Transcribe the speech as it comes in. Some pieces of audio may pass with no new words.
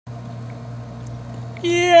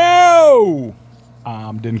Yo!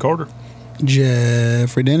 I'm Den Carter.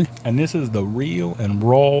 Jeffrey Denny. And this is the Real and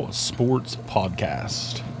Raw Sports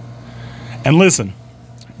Podcast. And listen,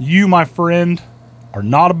 you, my friend, are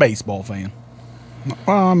not a baseball fan.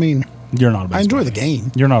 Well, I mean, You're not a baseball fan. I enjoy the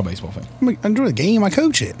game. You're not a baseball fan. I enjoy the game. I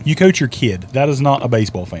coach it. You coach your kid. That is not a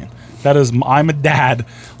baseball fan. That is, I'm a dad.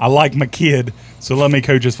 I like my kid, so let me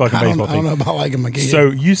coach his fucking baseball team. I don't know about liking my kid. So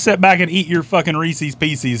you sit back and eat your fucking Reese's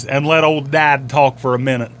Pieces and let old dad talk for a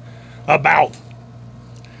minute about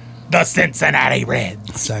the Cincinnati Reds.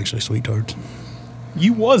 It's actually Sweet Tarts.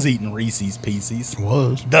 You was eating Reese's Pieces. It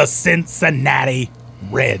was. The Cincinnati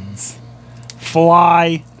Reds.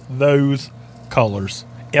 Fly those colors.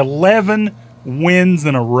 11 wins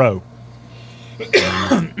in a row.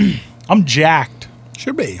 I'm jacked.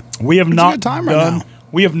 Should be. We have It's a not good time done. right now.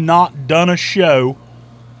 We have not done a show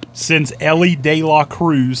since Ellie De La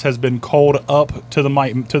Cruz has been called up to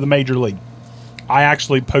the major league. I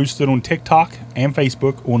actually posted on TikTok and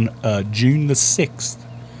Facebook on June the 6th.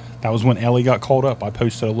 That was when Ellie got called up. I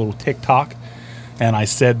posted a little TikTok, and I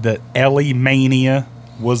said that Ellie Mania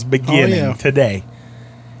was beginning today.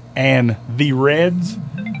 And the Reds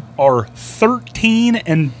are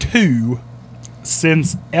 13-2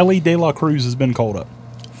 since Ellie De La Cruz has been called up.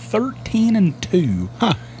 13-2.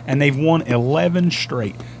 Huh. And they've won 11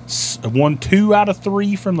 straight. Won 2 out of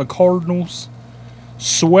 3 from the Cardinals.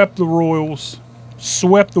 Swept the Royals.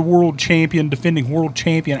 Swept the defending world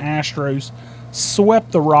champion Astros.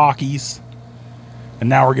 Swept the Rockies. And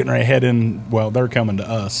now we're getting ready to head in. Well, they're coming to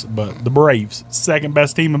us. But the Braves, second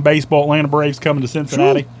best team in baseball, Atlanta Braves coming to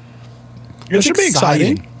Cincinnati. Sure. It should be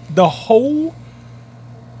exciting. The whole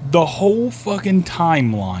fucking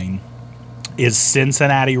timeline is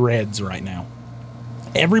Cincinnati Reds right now.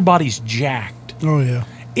 Everybody's jacked. Oh, yeah.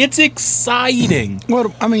 It's exciting.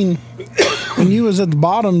 Well, I mean, when you was at the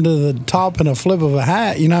bottom to the top in a flip of a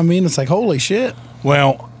hat, you know what I mean? It's like, holy shit.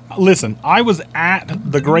 Well, listen, I was at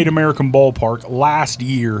the Great American Ballpark last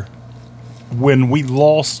year when we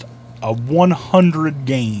lost 100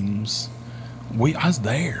 games. I was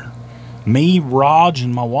there. Me, Raj,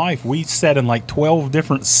 and my wife, we sat in like 12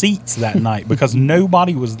 different seats that night because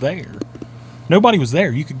nobody was there. Nobody was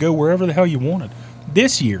there. You could go wherever the hell you wanted.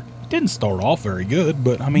 This year, didn't start off very good,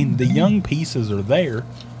 but I mean, the young pieces are there.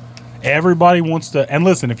 Everybody wants to, and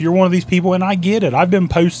listen, if you're one of these people, and I get it, I've been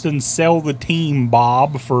posting sell the team,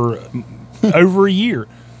 Bob, for over a year.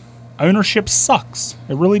 Ownership sucks.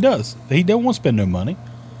 It really does. They don't want to spend no money.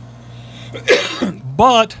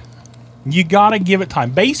 But you got to give it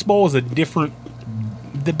time. Baseball is different.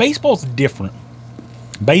 Baseball,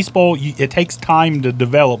 it takes time to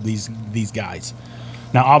develop these guys.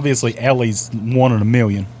 Now, obviously, Ellie's 1 in a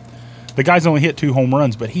million. The guy's only hit 2 home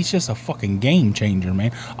runs, but he's just a fucking game changer,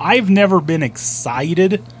 man. I've never been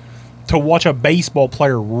excited to watch a baseball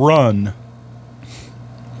player run.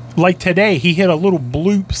 Like today, he hit a little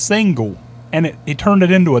bloop single, and it turned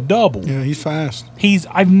it into a double. Yeah, he's fast.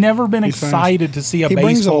 I've never been excited to see a baseball player run.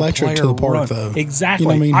 He brings electric to the park, though. Exactly. You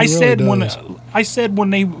know what I mean? I said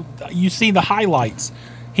when you see the highlights,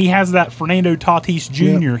 he has that Fernando Tatis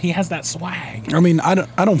Jr. Yep. He has that swag. I mean, I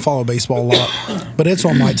don't follow baseball a lot, but it's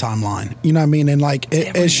on my timeline. You know what I mean? And like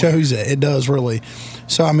it shows it. It does really.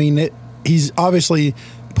 So I mean, he's obviously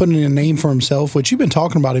putting in a name for himself, which you've been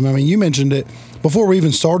talking about him. I mean, you mentioned it before we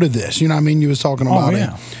even started this. You know what I mean? You was talking about it,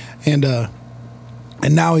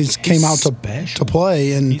 and now he's came out to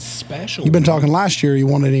play, and he's special. You've been talking last year. You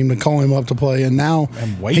wanted him to call him up to play, and now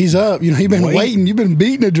he's up. You know, you've been waiting. You've been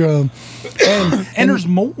beating the drum, and there's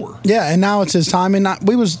more. Yeah, and now it's his time. And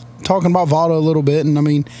we was talking about Votto a little bit, and I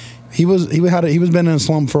mean, he was been in a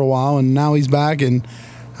slump for a while, and now he's back. And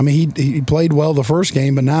I mean, he played well the first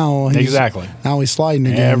game, but now he's sliding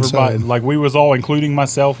again. Everybody, like we was all, including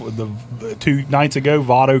myself, the 2 nights ago,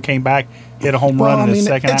 Votto came back, hit a home run in his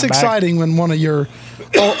second. It's exciting when one of your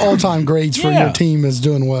all-time greats for your team is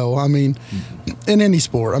doing well. I mean, in any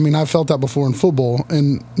sport. I mean, I've felt that before in football,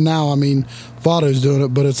 and now, I mean, Votto's doing it.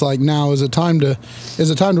 But it's like, now is it time to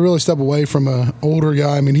really step away from an older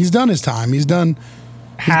guy? I mean, he's done his time.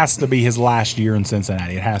 Has to be his last year in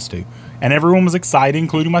Cincinnati. It has to. And everyone was excited,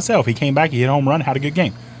 including myself. He came back, he hit a home run, had a good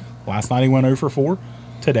game. Last night he went 0 for 4.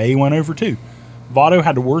 Today he went 0 for 2. Votto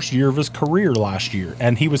had the worst year of his career last year,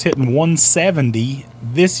 and he was hitting 170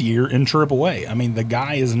 this year in AAA. I mean, the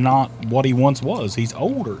guy is not what he once was. He's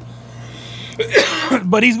older.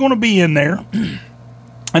 But he's going to be in there,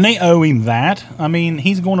 and they owe him that. I mean,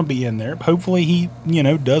 he's going to be in there. Hopefully he,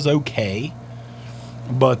 does okay.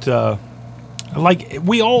 But,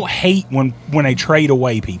 we all hate when they trade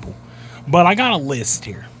away people. But I got a list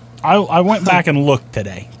here. I went back and looked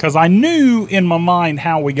today because I knew in my mind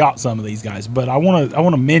how we got some of these guys, but I want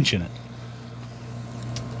to mention it.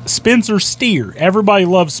 Spencer Steer. Everybody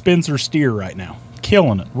loves Spencer Steer right now.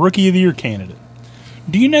 Killing it. Rookie of the Year candidate.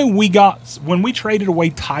 Do you know when we traded away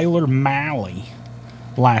Tyler Malley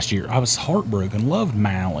last year, I was heartbroken. Loved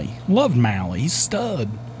Malley. He's a stud.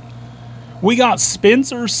 We got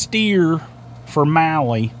Spencer Steer for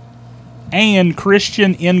Malley and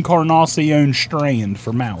Christian Encarnacion Strand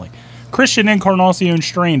for Malley. Christian Encarnacion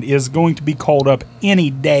Strand is going to be called up any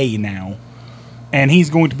day now, and he's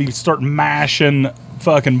going to be start mashing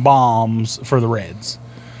fucking bombs for the Reds.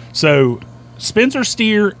 So Spencer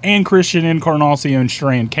Steer and Christian Encarnacion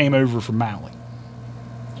Strand came over from Malley.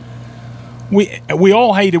 We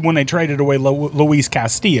all hated when they traded away Luis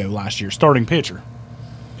Castillo last year, starting pitcher.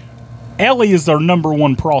 Ellie is their number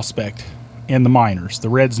one prospect in the minors, the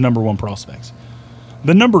Reds' number one prospects.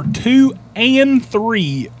 The number 2 and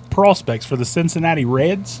 3 prospects for the Cincinnati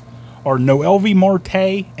Reds are Noelvi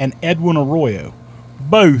Marte and Edwin Arroyo.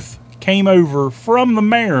 Both came over from the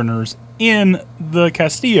Mariners in the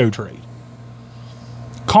Castillo trade.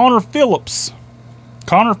 Connor Phillips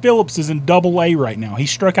is in Double-A right now. He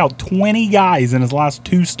struck out 20 guys in his last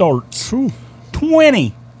 2 starts.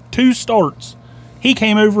 22 starts. He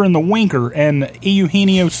came over in the Winker and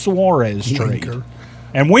Eugenio Suarez trade.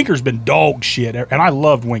 And Winker's been dog shit. And I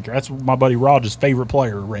loved Winker. That's my buddy Rogers' favorite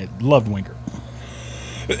player, Red. Loved Winker.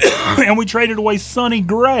 And we traded away Sonny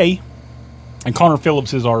Gray. And Connor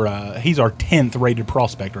Phillips is he's our 10th rated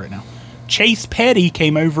prospect right now. Chase Petty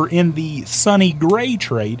came over in the Sonny Gray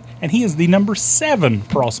trade, and he is the number 7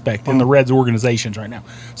 prospect in the Reds organizations right now.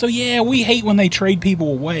 So, yeah, we hate when they trade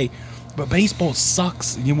people away, but baseball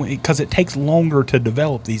sucks because it takes longer to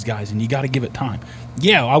develop these guys, and you got to give it time.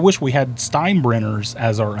 Yeah, I wish we had Steinbrenners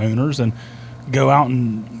as our owners and go out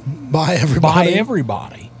and buy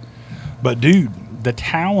everybody. But, dude, the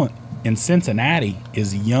talent in Cincinnati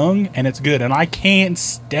is young, and it's good, and I can't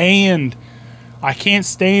stand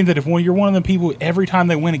that if you're one of the people, every time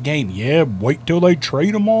they win a game, wait till they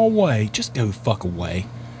trade them all away. Just go fuck away.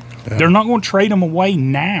 Yeah. They're not going to trade them away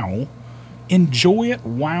now. Enjoy it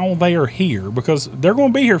while they are here because they're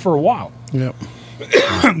going to be here for a while. Yep.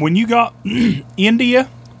 When you got India,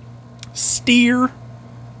 Steer,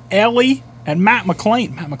 Ellie, and Matt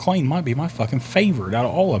McClain. Matt McClain might be my fucking favorite out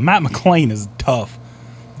of all of them. Matt McClain is tough.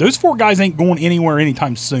 Those 4 guys ain't going anywhere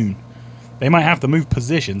anytime soon. They might have to move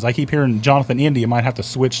positions. I keep hearing Jonathan India might have to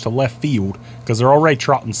switch to left field because they're already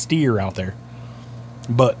trotting Steer out there.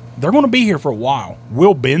 But they're going to be here for a while.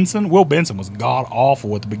 Will Benson was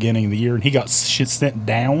god-awful at the beginning of the year, and he got shit sent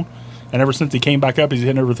down. And ever since he came back up, he's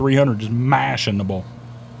hitting over 300, just mashing the ball.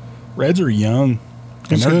 Reds are young.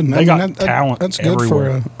 That's good. They got talent That's everywhere. good for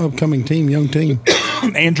an upcoming team, young team.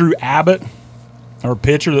 Andrew Abbott, our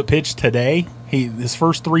pitcher that pitched today, his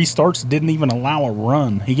first 3 starts didn't even allow a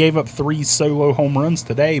run. He gave up 3 solo home runs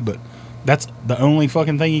today, but that's the only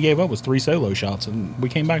fucking thing he gave up was 3 solo shots, and we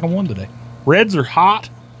came back and won today. Reds are hot.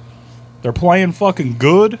 They're playing fucking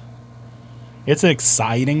good. It's an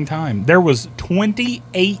exciting time. There was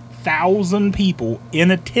 28,000 people in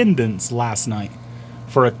attendance last night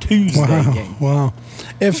for a Tuesday game. Wow.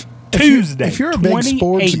 If you're a big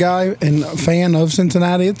sports guy and a fan of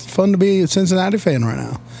Cincinnati, it's fun to be a Cincinnati fan right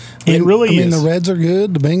now. It really is. The Reds are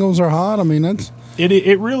good. The Bengals are hot. I mean,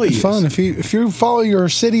 it really is fun. If you follow your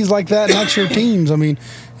cities like that and that's your teams, I mean,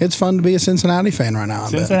 it's fun to be a Cincinnati fan right now.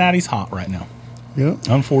 Cincinnati's hot right now. Yep.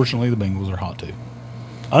 Unfortunately, the Bengals are hot too.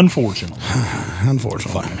 Unfortunately.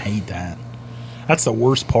 Unfortunately. Fucking hate that. That's the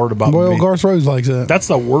worst part about Garth Rose likes that. That's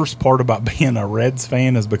the worst part about being a Reds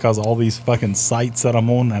fan is because all these fucking sites that I'm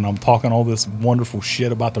on and I'm talking all this wonderful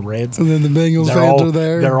shit about the Reds. And then the Bengals fans are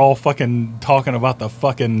there. They're all fucking talking about the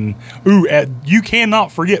fucking... you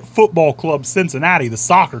cannot forget Football Club Cincinnati, the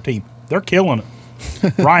soccer team. They're killing it.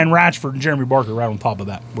 Ryan Ratchford and Jeremy Barker right on top of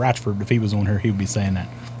that. Ratchford, if he was on here, he would be saying that.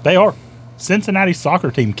 They are. Cincinnati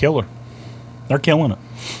soccer team killer. They're killing it.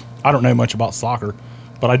 I don't know much about soccer,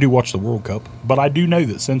 but I do watch the World Cup. But I do know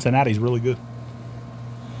that Cincinnati's really good.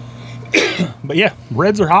 But yeah,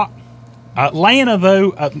 Reds are hot. Atlanta,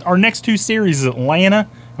 though, our next 2 series is Atlanta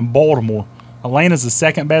and Baltimore. Atlanta's the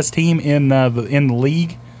second best team in the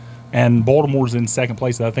league, and Baltimore's in second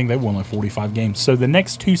place. I think they won like 45 games. So the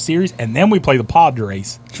next 2 series, and then we play the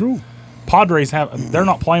Padres. True. Padres they're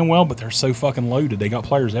not playing well, but they're so fucking loaded. They got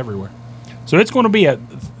players everywhere. So it's going to be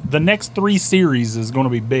the next 3 series is going to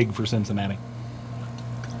be big for Cincinnati.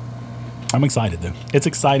 I'm excited, though. It's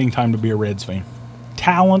exciting time to be a Reds fan.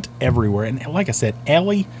 Talent everywhere. And like I said,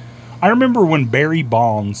 Ellie, I remember when Barry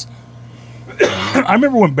Bonds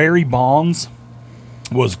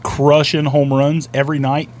was crushing home runs every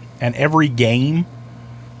night, and every game,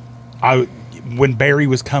 when Barry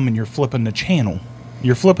was coming, you're flipping the channel.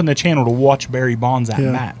 You're flipping the channel to watch Barry Bonds at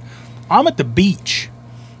bat. I'm at the beach,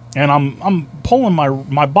 and I'm pulling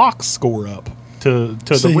my box score up to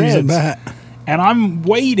the Reds, and I'm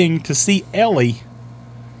waiting to see Ellie,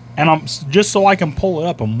 and I'm just so I can pull it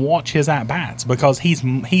up and watch his at bats because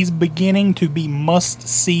he's beginning to be must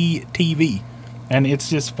see TV, and it's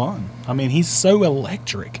just fun. I mean, he's so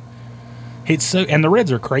electric. And the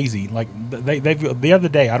Reds are crazy. Like they've the other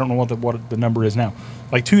day, I don't know what the number is now.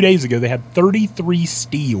 Like 2 days ago, they had 33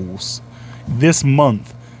 steals this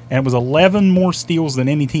month, and it was 11 more steals than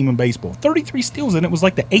any team in baseball. 33 steals, and it was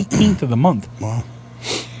like the 18th of the month. Wow.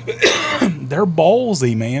 They're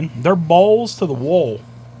ballsy, man. They're balls to the wall.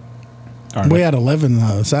 We had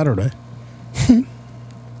 11 Saturday.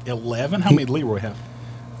 11? How many did Leroy have?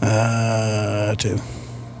 2.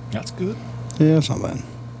 That's good. Yeah, that's not bad.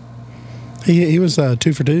 He was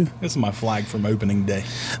 2 for 2. This is my flag from opening day.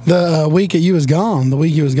 The week that you was gone, the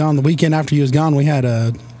weekend after you was gone, we had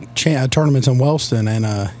tournaments in Wellston,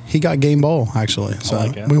 and he got game ball, actually. So I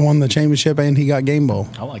like that. we won the championship, and he got game ball.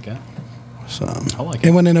 I like that. So I like it.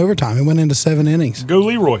 It went in overtime. It went into 7 innings. Go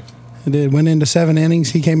Leroy. It did. Went into 7 innings.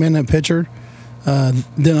 He came in at pitcher,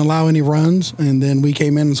 didn't allow any runs, and then we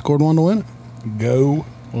came in and scored 1 to win it. Go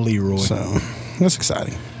Leroy. So that's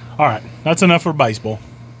exciting. All right, that's enough for baseball.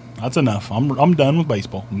 That's enough. I'm done with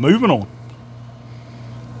baseball. Moving on.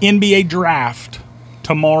 NBA draft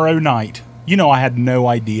tomorrow night. You know, I had no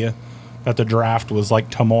idea that the draft was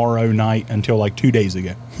like tomorrow night until like 2 days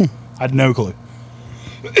ago. I had no clue.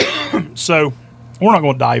 So we're not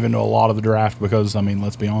going to dive into a lot of the draft because, I mean,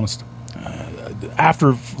 let's be honest.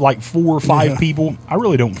 After like 4 or 5 people, I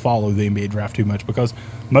really don't follow the NBA draft too much because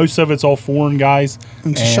most of it's all foreign guys.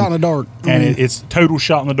 It's a shot in the dark. It's total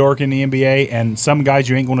shot in the dark in the NBA. And some guys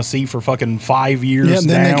you ain't going to see for fucking 5 years. Yeah, and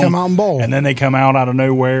then down, they come out and bowl. And then they come out of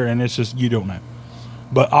nowhere, and it's just, you don't know.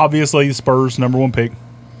 But obviously, the Spurs, number 1 pick.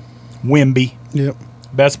 Wemby. Yep.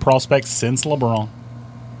 Best prospect since LeBron.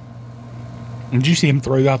 Did you see him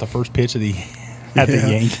throw out the first pitch of the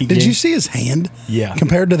Yankee game? Did you see his hand? Yeah.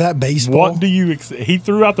 Compared to that baseball? What do you he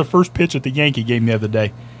threw out the first pitch at the Yankee game the other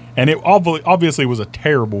day, and it obviously was a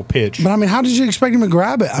terrible pitch. But, I mean, how did you expect him to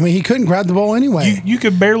grab it? I mean, he couldn't grab the ball anyway. You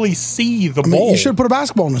could barely see the ball. You should have put a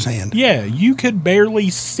basketball in his hand. Yeah, you could barely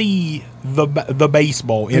see the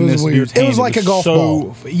baseball in this dude's hand. It was like a golf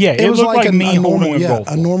ball. Yeah, it looked like me holding a golf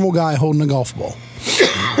ball. A normal guy holding a golf ball.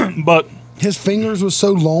 But his fingers was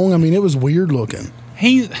so long, I mean, it was weird looking.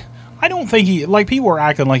 I don't think like people are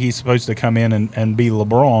acting like he's supposed to come in and be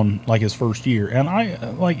LeBron like his first year, and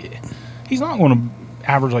he's not going to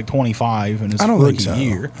average like 25 in his rookie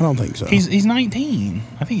year. I don't think so. He's 19.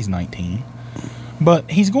 I think he's 19, but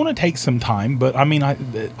he's going to take some time. But I mean,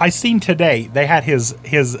 I seen today they had his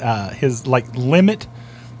like limit,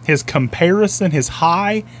 his comparison, his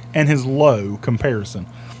high and his low comparison.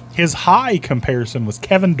 His high comparison was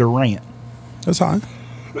Kevin Durant. That's high.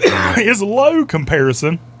 His low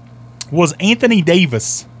comparison was Anthony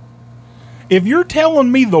Davis. If you're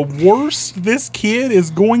telling me the worst this kid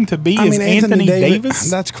is going to be is Anthony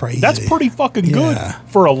Davis, that's crazy. That's pretty fucking good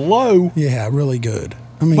for a low. Yeah, really good.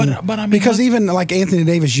 I mean, but I mean, because even like Anthony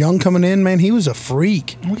Davis young coming in, man, he was a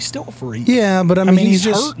freak. Well, he's still a freak. Yeah, but I mean he's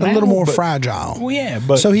just a little more fragile. Well, yeah,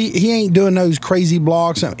 but so he ain't doing those crazy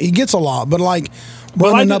blocks. He gets a lot, but like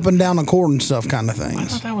running up and down the court and stuff kind of things. I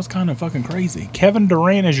thought that was kind of fucking crazy. Kevin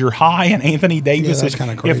Durant is your high, and Anthony Davis is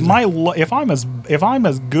kind of crazy. If I'm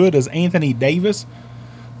as good as Anthony Davis,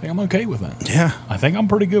 I think I'm okay with that. Yeah, I think I'm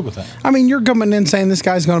pretty good with that. I mean, you're coming in saying this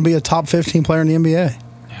guy's going to be a top 15 player in the NBA.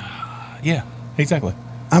 Yeah, exactly.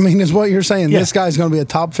 I mean, is what you're saying. Yeah. This guy's going to be a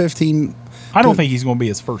top 15. I don't think he's going to be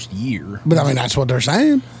his first year. But, I mean, that's what they're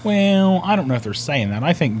saying. Well, I don't know if they're saying that.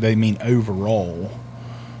 I think they mean overall.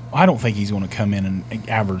 I don't think he's going to come in and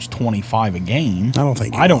average 25 a game.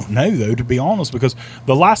 I don't know, though, to be honest, because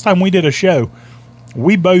the last time we did a show,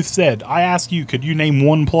 we both said, I asked you, could you name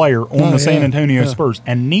one player on the San Antonio Spurs?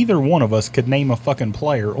 And neither one of us could name a fucking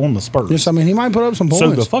player on the Spurs. Yes, I mean, he might put up some points.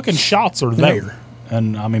 So the fucking shots are there.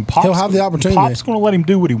 And, I mean, he'll have the opportunity. Pop's going to let him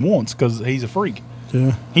do what he wants because he's a freak.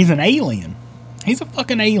 Yeah. He's an alien. He's a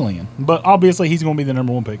fucking alien. But obviously, he's going to be the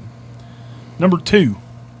number 1 pick. Number 2,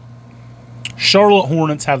 Charlotte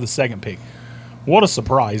Hornets have the 2nd pick. What a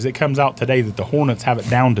surprise. It comes out today that the Hornets have it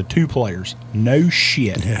down to 2 players. No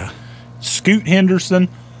shit. Yeah. Scoot Henderson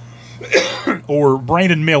or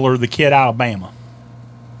Brandon Miller, the kid out of Alabama.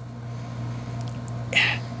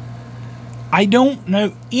 I don't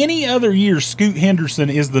know. Any other year, Scoot Henderson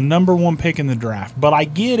is the number 1 pick in the draft. But I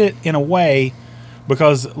get it in a way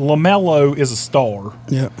because LaMelo is a star.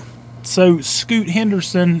 Yeah. So Scoot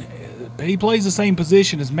Henderson, he plays the same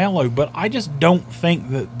position as Melo, but I just don't think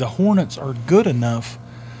that the Hornets are good enough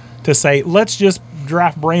to say, let's just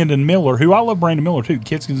draft Brandon Miller, who I love Brandon Miller too.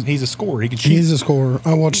 He's a scorer. He can shoot. He's a scorer.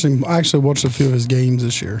 I actually watched a few of his games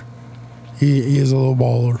this year. He is a little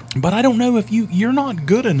baller. But I don't know if you're not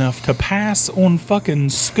good enough to pass on fucking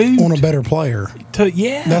Scoot. On a better player.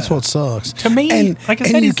 That's what sucks. To me, like I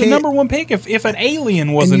said, he's the number one pick. If an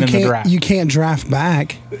alien wasn't in the draft. You can't draft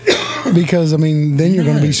back because, then you're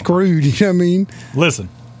going to be screwed. You know what I mean? Listen,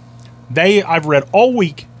 I've read all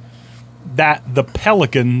week that the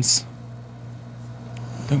Pelicans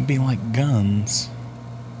don't be like guns.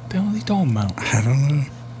 What the hell are they talking about? I don't know.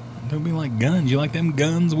 Don't be like guns. You like them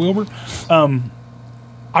guns, Wilbur?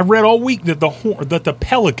 I read all week that the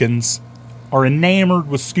Pelicans are enamored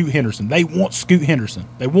with Scoot Henderson. They want Scoot Henderson.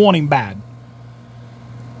 They want him bad.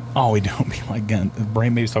 Oh, he don't be like guns.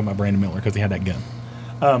 Maybe he's talking about Brandon Miller because he had that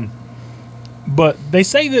gun. But they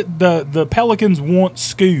say that the Pelicans want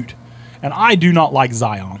Scoot, and I do not like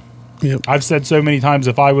Zion. Yep. I've said so many times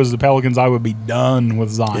if I was the Pelicans, I would be done with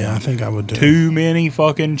Zion. Yeah, I think I would do. Too many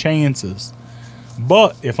fucking chances.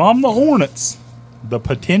 But if I'm the Hornets, the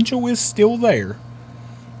potential is still there.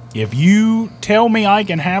 If you tell me I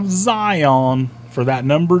can have Zion for that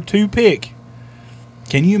number 2 pick,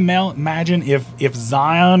 can you imagine if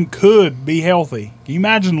Zion could be healthy? Can you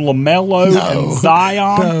imagine LaMelo and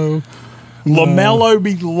Zion? No. LaMelo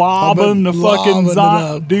be lobbing the fucking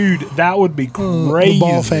Zion. Dude, that would be crazy. The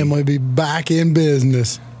Ball family would be back in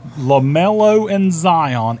business. LaMelo and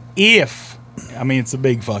Zion, it's a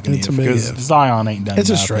big fucking if because Zion ain't done It's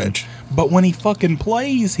nothing. A stretch. But when he fucking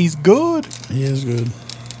plays, he's good. He is good.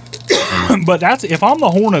 But if I'm the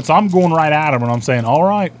Hornets, I'm going right at him and I'm saying, all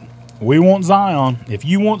right, we want Zion. If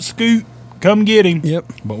you want Scoot, come get him. Yep.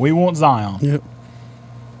 But we want Zion. Yep.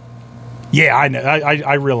 Yeah, I know.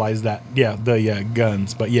 I realize that. Yeah, the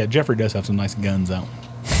guns. But yeah, Jeffrey does have some nice guns out.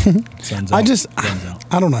 Guns out.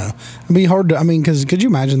 I don't know. It'd be hard to, because could you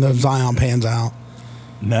imagine if Zion pans out?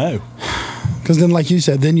 No. Because then, like you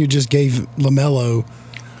said, then you just gave LaMelo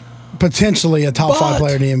potentially a top 5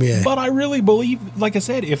 player in the NBA. But I really believe, like I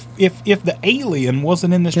said, if the alien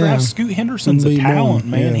wasn't in this draft, Scoot Henderson's a talent,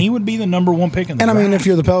 man. Yeah. He would be the number 1 pick in the draft. And if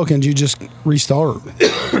you're the Pelicans, you just restart.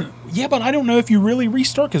 Yeah, but I don't know if you really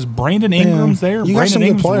restart because Brandon Ingram's there. You got some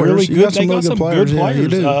good players. Really good. They got some good players. Yeah, you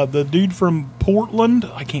do. The dude from Portland,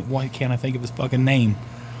 why can't I think of his fucking name?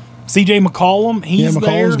 CJ McCollum, he's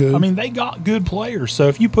there. Good. They got good players. So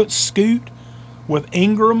if you put Scoot with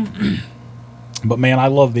Ingram, but man, I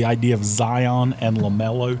love the idea of Zion and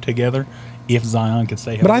LaMelo together. If Zion could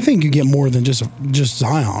stay healthy. But I think you get more than just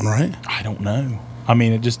Zion, right? I don't know.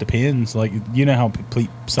 It just depends. Like, you know how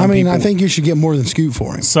some people, I think you should get more than Scoot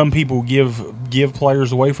for him. Some people give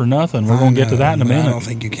players away for nothing. We're going to get to that in a minute. I don't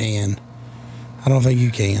think you can.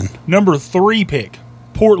 Number 3 pick,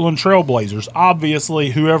 Portland Trailblazers.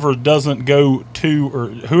 Obviously, whoever doesn't go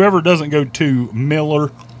to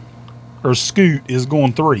Miller or Scoot is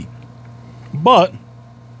going 3. But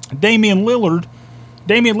Damian Lillard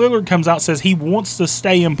comes out and says he wants to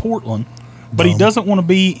stay in Portland. But he doesn't want to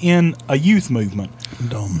be in a youth movement.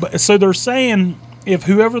 So they're saying if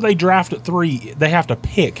whoever they draft at 3, they have to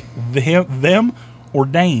pick them or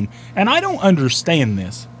Dame. And I don't understand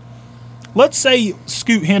this. Let's say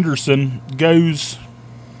Scoot Henderson goes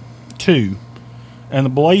 2, and the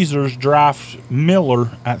Blazers draft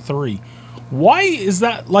Miller at 3. Why is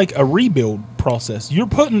that like a rebuild process? You're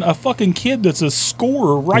putting a fucking kid that's a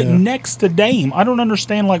scorer right next to Dame. I don't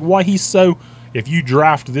understand why he's so... If you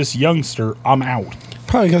draft this youngster, I'm out.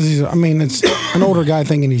 Probably because it's an older guy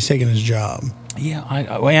thinking he's taking his job. Yeah,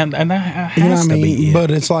 and that has to be it.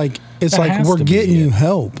 But it's like we're getting you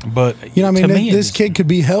help. But this kid could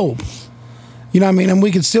be help. And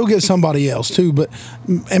we could still get somebody else too.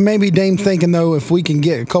 And maybe Dame thinking though, if we can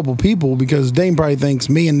get a couple people, because Dame probably thinks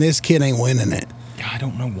me and this kid ain't winning it. I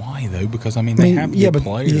don't know why though, because they have good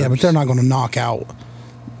players. Yeah, but they're not going to knock out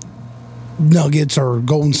Nuggets or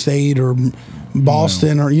Golden State or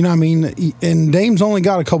Boston or and Dame's only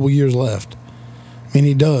got a couple years left.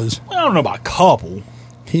 He does. Well, I don't know about a couple.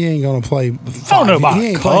 He ain't gonna play. I don't know about he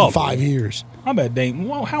ain't a couple. playing 5 years. I bet Dame.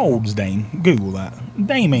 Well, how old is Dame? Google that.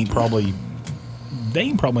 Dame probably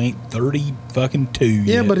ain't 30 fucking 2 yet.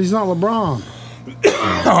 Yeah, but he's not LeBron.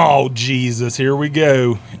 Oh Jesus! Here we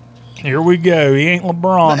go. He ain't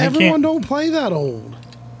LeBron. But everyone don't play that old.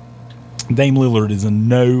 Dame Lillard is in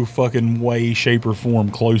no fucking way, shape, or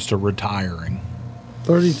form close to retiring.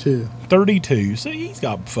 32. So he's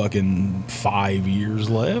got fucking 5 years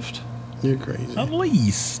left. You're crazy. At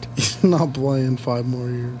least. He's not playing 5 more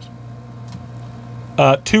years.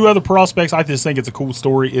 Two other prospects, I just think it's a cool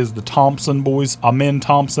story, is the Thompson boys, Amin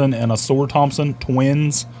Thompson and Asor Thompson,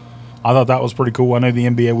 twins. I thought that was pretty cool. I know the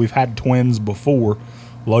NBA, we've had twins before,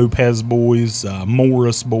 Lopez boys,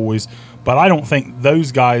 Morris boys, but I don't think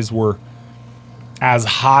those guys were as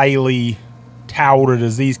highly touted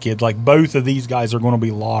as these kids. Like, both of these guys are going to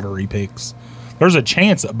be lottery picks. There's a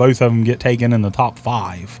chance that both of them get taken in the top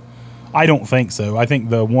 5. I don't think so. I think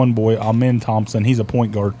the one boy, Amin Thompson, he's a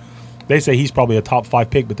point guard. They say he's probably a top 5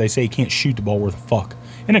 pick, but they say he can't shoot the ball worth a fuck.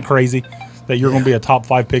 Isn't it crazy that you're going to be a top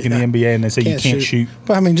 5 pick in the NBA and they say you can't shoot?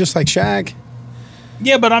 But I mean, just like Shaq.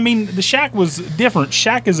 Yeah, but I mean, the Shaq was different.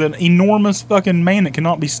 Shaq is an enormous fucking man that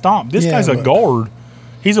cannot be stopped. This guy's a guard.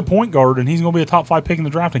 He's a point guard, and he's going to be a top 5 pick in the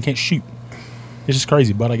draft and can't shoot. It's just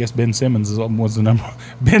crazy. But I guess Ben Simmons was the number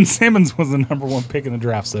 1 pick in the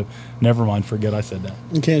draft. So never mind. Forget I said that.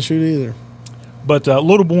 You can't shoot either. But a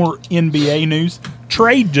little more NBA news.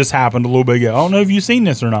 Trade just happened a little bit ago. I don't know if you've seen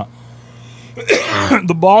this or not.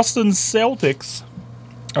 The Boston Celtics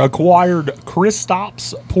acquired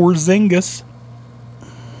Kristaps Porzingis.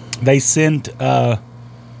 They sent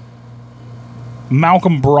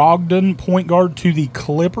Malcolm Brogdon, point guard, to the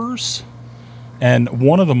Clippers. And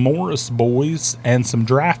one of the Morris boys and some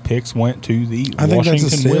draft picks went to the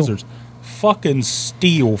Washington Wizards. Fucking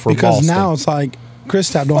steal for Boston. Because now it's like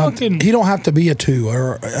Kristaps he don't have to be a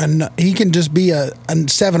 2 he can just be a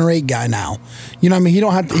 7 or 8 guy now. You know what I mean? He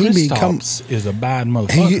don't have to. Kristaps is a bad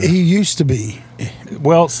motherfucker. He used to be.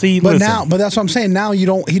 Well, see, but that's what I'm saying. Now he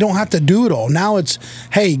don't have to do it all. Now it's,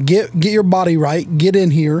 hey, get your body right, get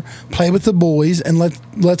in here, play with the boys, and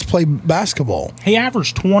let's play basketball. He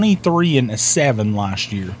averaged 23 and 7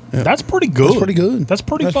 last year. Yeah. That's pretty good. That's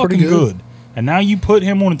pretty fucking good. And now you put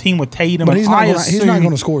him on a team with Tatum. But he's not going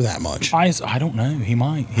to score that much. I don't know. He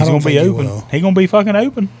might. He's going to be open. He's going to be fucking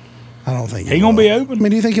open. I don't think he's going to be open. I mean,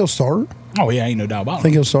 do you think he'll start? Oh, yeah, ain't no doubt about it.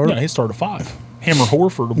 Think he'll start? Yeah, he'll start at 5. Him or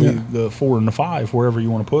Horford will be the 4 and the 5, wherever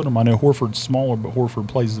you want to put him. I know Horford's smaller, but Horford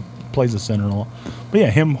plays the center a lot. But yeah,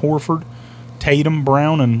 him, Horford, Tatum,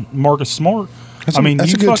 Brown, and Marcus Smart. That's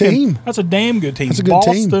a good team. That's a damn good team. That's a good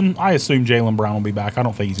Boston, team. I assume Jaylen Brown will be back. I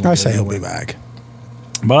don't think he's going to say he'll be back.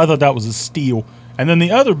 But I thought that was a steal. And then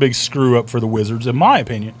the other big screw up for the Wizards, in my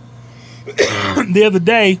opinion, the other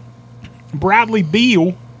day, Bradley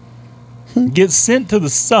Beal gets sent to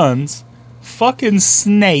the Suns. Fucking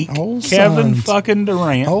snake, Kevin fucking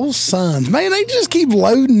Durant. Old Suns. Man, they just keep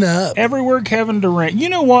loading up. Everywhere Kevin Durant. You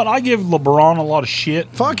know what? I give LeBron a lot of shit.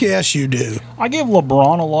 Fuck yes, you do. I give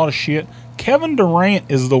LeBron a lot of shit. Kevin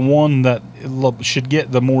Durant is the one that should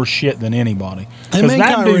get the more shit than anybody.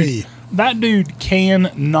 Because that dude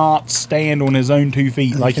cannot stand on his own 2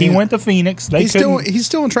 feet. Like, he went to Phoenix. He's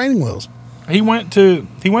still in training wheels. He went to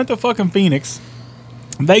fucking Phoenix.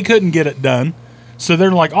 They couldn't get it done. So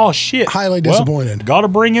they're like, oh, shit. Highly disappointed. Got to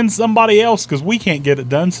bring in somebody else because we can't get it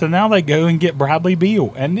done. So now they go and get Bradley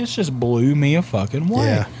Beal. And this just blew me a fucking way.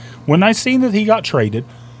 Yeah. When I seen that he got traded,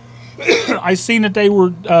 I seen that they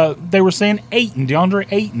were saying DeAndre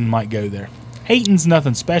Ayton might go there. Ayton's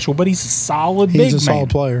nothing special, but he's a solid big man. He's a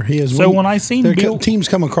solid player. He is. So when I seen Beal, teams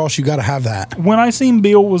come across, you got to have that. When I seen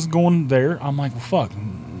Beal was going there, I'm like, well, fuck.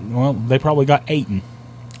 Well, they probably got Ayton.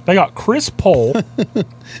 They got Chris Paul,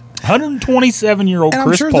 127-year-old Chris Paul.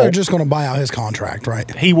 I'm sure they're just going to buy out his contract, right?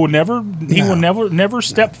 He will never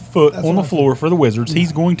step foot on the floor for the Wizards.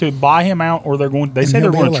 He's going to buy him out, or they say they're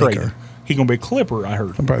going to trade him. He's going to be a Clipper, I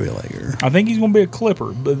heard. He'll probably be a Laker. I think he's going to be a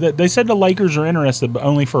Clipper. But they said the Lakers are interested, but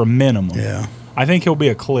only for a minimum. Yeah. I think he'll be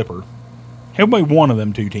a Clipper. He'll be one of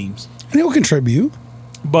them 2 teams. And he'll contribute.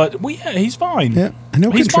 But he's fine. Yeah, and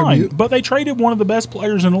he'll contribute. Fine. But they traded one of the best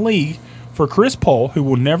players in the league for Chris Paul, who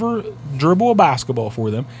will never dribble a basketball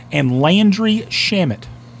for them, and Landry Shamet,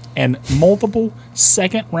 and multiple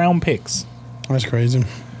second-round picks. That's crazy.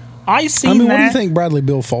 What do you think Bradley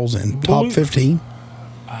Beal falls in? Top 15?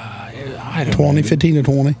 I don't 20, know. 15 to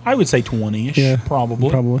 20? I would say 20-ish, yeah,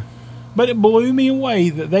 probably. But it blew me away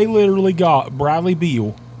that they literally got Bradley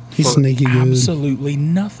Beal He's sneaky good. Absolutely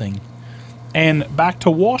nothing. And back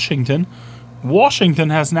to Washington. Washington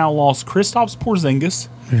has now lost Kristaps Porzingis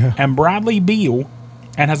and Bradley Beal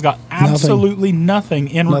and has got absolutely nothing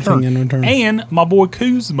in return. And my boy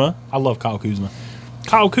Kuzma, I love Kyle Kuzma.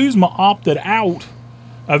 Kyle Kuzma opted out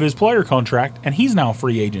of his player contract, and he's now a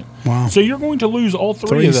free agent. Wow. So you're going to lose all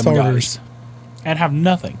three of them starters. guys and have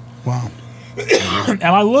nothing. Wow. And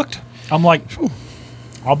I looked, I'm like,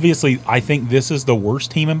 obviously, I think this is the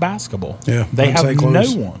worst team in basketball. Yeah. They have no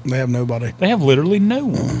one. They have nobody. They have literally no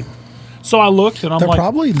one. So I looked, and I'm They're like,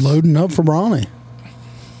 probably loading up for Bronny.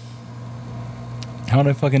 How did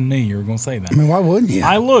I fucking knew you were going to say that? I mean, why wouldn't you?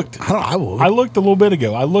 I looked. I would. I looked a little bit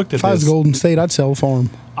ago. I looked at If I was this. Golden State, I'd sell for him.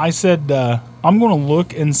 I said, I'm going to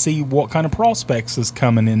look and see what kind of prospects is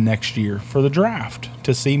coming in next year for the draft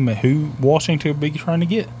to see who Washington will be trying to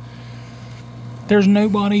get. There's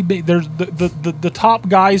nobody big. There's the top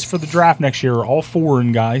guys for the draft next year are all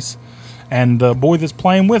foreign guys. And the boy that's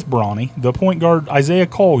playing with Bronny, the point guard Isaiah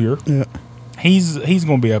Collier, he's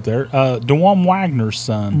going to be up there. DeJuan Wagner's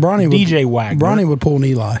son, DJ Wagner. Bronny would pull an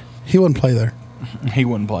Eli. He wouldn't play there. He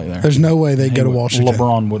wouldn't play there. There's no way they'd go to Washington.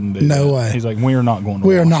 LeBron wouldn't do No that. way. He's like, we are not going to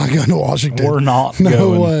We are Washington. not going to Washington. We're not no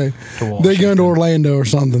going way. to Washington. They're going to Orlando or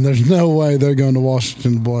something. There's no way they're going to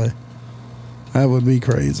Washington to play. That would be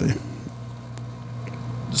crazy.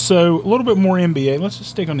 So, a little bit more NBA. Let's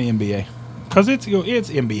just stick on the NBA. Because it's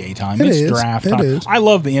NBA time. It It's is. draft It time. is. I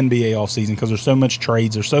love the NBA offseason because there's so much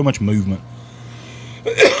trades. There's so much movement.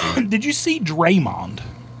 Did you see Draymond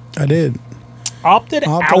I did. opted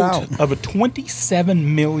Opted out out. of a $27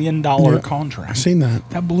 million I contract? seen that.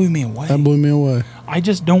 That blew me away. That blew me away. I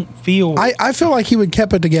just don't feel... I feel like he would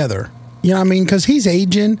kept it together. You know what I mean? Because he's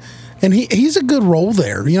aging, and he's a good role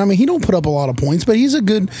there. You know what I mean? He don't put up a lot of points, but he's a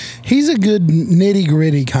good nitty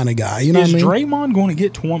gritty kind of guy. You know Is what I mean? Draymond going to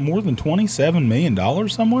get more than $27 million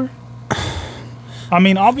somewhere? I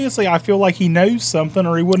mean, obviously, I feel like he knows something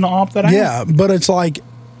or he wouldn't have opted out. Yeah, but it's like,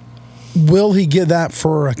 will he get that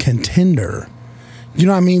for a contender? You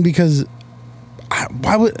know what I mean? Because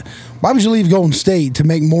why would you leave Golden State to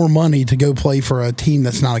make more money to go play for a team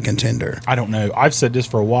that's not a contender? I don't know. I've said this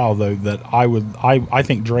for a while though that I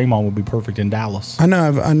think Draymond would be perfect in Dallas. I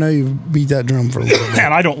know you've beat that drum for a little bit.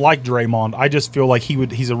 And I don't like Draymond. I just feel like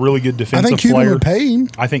he's a really good I defensive think Cuban player. would pay him.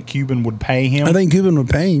 I think Cuban would pay him. I think Cuban would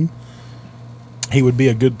pay him. He would be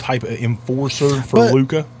a good type of enforcer for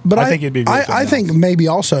Luka. But I think he'd be a good I think maybe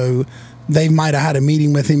also they might have had a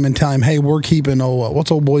meeting with him and tell him, hey, we're keeping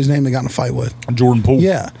what's old boy's name they got in a fight with? Jordan Poole.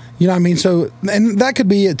 Yeah. You know what I mean? So, and that could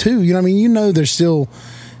be it too. You know what I mean? There's still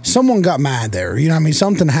someone got mad there. You know what I mean?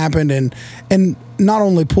 Something happened and not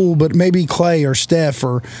only Poole, but maybe Clay or Steph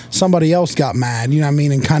or somebody else got mad, you know what I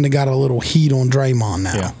mean? And kind of got a little heat on Draymond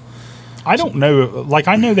now. Yeah. I don't know. Like,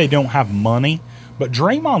 I know they don't have money, but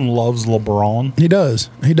Draymond loves LeBron. He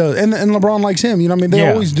does. And LeBron likes him. You know what I mean? They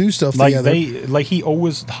always do stuff together. He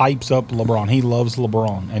always hypes up LeBron. He loves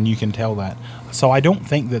LeBron, and you can tell that. So I don't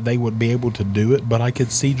think that they would be able to do it, but I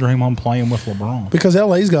could see Draymond playing with LeBron. Because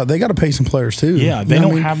they got to pay some players too. Yeah, they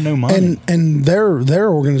don't have no money. And their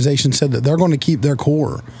organization said that they're going to keep their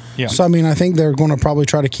core. Yeah. So I mean, I think they're going to probably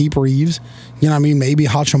try to keep Reeves. You know what I mean? Maybe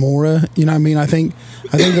Hachimura. You know what I mean? I think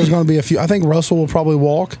there's going to be a few. I think Russell will probably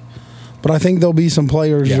walk. But I think there'll be some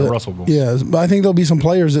players. Yeah, Russell will. Yeah, but I think there'll be some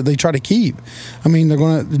players that they try to keep. I mean,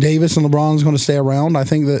 Davis and LeBron's going to stay around. I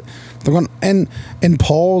think that they're going and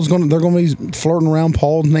Paul's going to. They're going to be flirting around.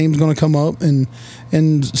 Paul's name's going to come up, and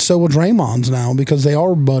so will Draymond's now because they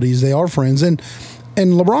are buddies, they are friends, and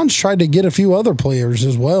LeBron's tried to get a few other players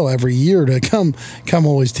as well every year to come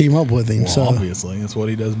always team up with him. Well, so obviously, that's what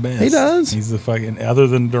he does best. He does. He's the fucking other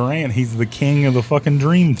than Durant, he's the king of the fucking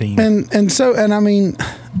dream team. And I mean.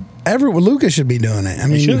 Luka should be doing it. I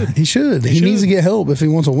mean, he should. He needs to get help if he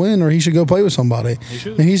wants to win, or he should go play with somebody. He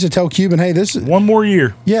should. And he needs to tell Cuban, "Hey, this is one more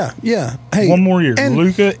year." Yeah. Hey, one more year. And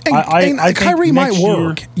Luka, I Kyrie think might next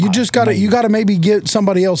work. year, You just got to maybe get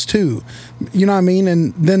somebody else too. You know what I mean?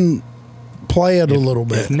 And then play it a little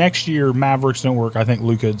bit. If next year Mavericks don't work, I think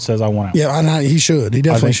Luka says I want out. Yeah, he should. He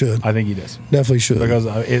definitely should. I think he does. Definitely should. Because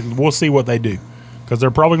we'll see what they do. Because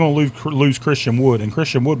they're probably going to lose Christian Wood, and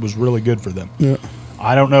Christian Wood was really good for them. Yeah.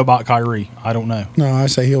 I don't know about Kyrie. I don't know. No, I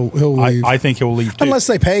say he'll leave. I think he'll leave too. Unless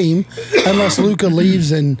they pay him. Unless Luka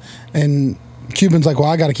leaves and Cuban's like, well,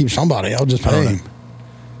 I got to keep somebody. I'll just pay him.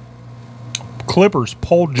 Clippers,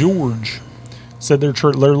 Paul George said they're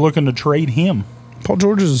looking to trade him. Paul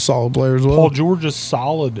George is a solid player as well. Paul George is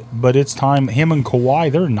solid, but it's time. Him and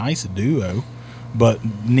Kawhi, they're a nice duo, but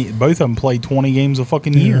both of them play 20 games a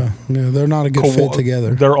fucking year. Yeah, they're not a good fit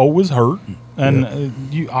together. They're always hurt,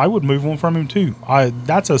 and I would move on from him too.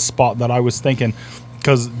 That's a spot that I was thinking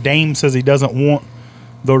because Dame says he doesn't want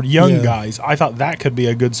the young guys. I thought that could be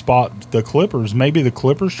a good spot. The Clippers, maybe the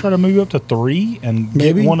Clippers try to move up to 3 and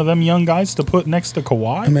get one of them young guys to put next to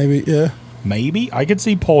Kawhi. Maybe I could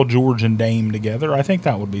see Paul George and Dame together. I think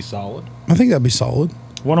that would be solid. I think that'd be solid.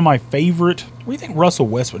 One of my favorite. What do you think Russell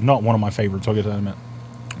Westbrook? Not one of my favorites. I'll get to that in a minute.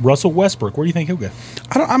 Russell Westbrook. Where do you think he'll go?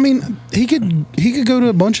 I mean, he could go to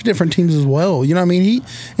a bunch of different teams as well. You know what I mean?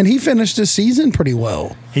 He finished his season pretty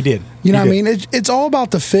well. He did. You know what I mean? It's all about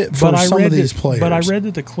the fit for some of these players. But I read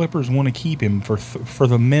that the Clippers want to keep him for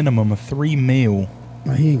the minimum of $3 million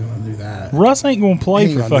No, he ain't going to do that. Russ ain't going to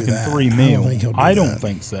play for fucking $3 million. I don't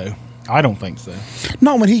think so.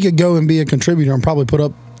 Not when he could go and be a contributor and probably put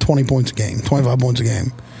up 20 points a game, 25 points a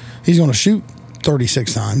game. He's going to shoot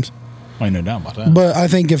 36 times. Ain't no doubt about that. But I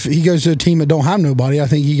think if he goes to a team that don't have nobody, I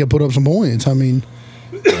think he could put up some points. I mean,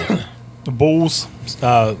 the Bulls,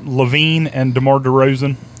 Levine and DeMar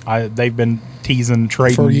DeRozan, they've been teasing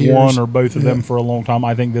trading one or both of them for a long time.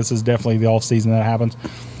 I think this is definitely the offseason that happens.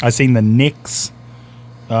 I've seen the Knicks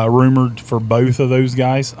rumored for both of those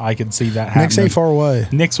guys. I could see that happening. Knicks ain't far away.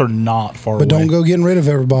 Knicks are not far away. But don't go getting rid of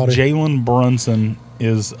everybody. Jalen Brunson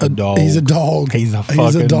is a dog. He's a dog. He's a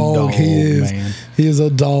fucking dog. He is. Man. He is a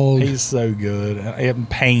dog. He's so good. It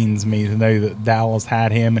pains me to know that Dallas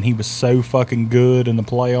had him, and he was so fucking good in the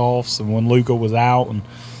playoffs. And when Luka was out, and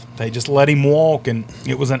they just let him walk, and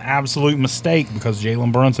it was an absolute mistake because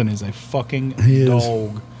Jalen Brunson is a fucking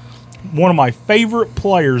dog. One of my favorite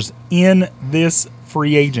players in this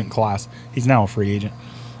free agent class. He's now a free agent.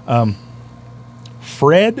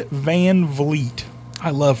 Fred VanVleet. I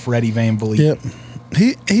love Freddie VanVleet. Yep.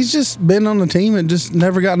 He's just been on the team and just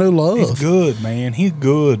never got no love. He's good, man. He's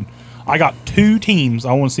good. I got two teams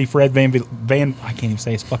I want to see Fred I can't even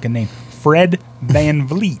say his fucking name. Fred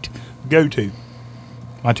VanVleet go to.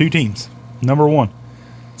 My two teams. Number one,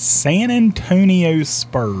 San Antonio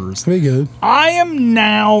Spurs. Pretty good. I am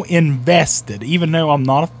now invested, even though I'm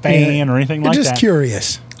not a fan or anything like that. You're just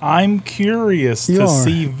curious. I'm curious to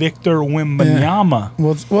see Victor Wembanyama.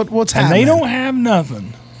 What's and happening? they don't have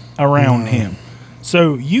nothing around him.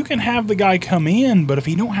 So you can have the guy come in, but if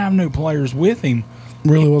he don't have no players with him,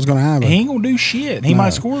 really what's going to happen? He ain't going to do shit. He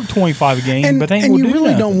might score 25 a game, but they ain't going to do you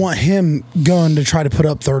really nothing. don't want him going to try to put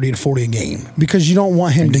up 30 to 40 a game because you don't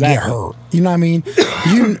want him to get hurt. You know what I mean?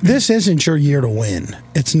 This isn't your year to win.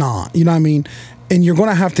 It's not. You know what I mean? And you're going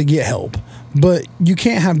to have to get help. But you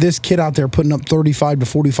can't have this kid out there putting up 35 to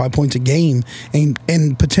 45 points a game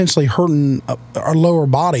and potentially hurting a lower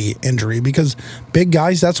body injury because big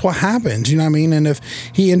guys, that's what happens. You know what I mean? And if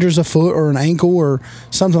he injures a foot or an ankle or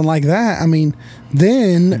something like that, I mean,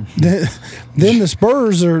 then the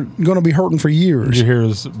Spurs are going to be hurting for years. Did you hear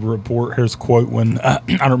his report? Here's a quote when, I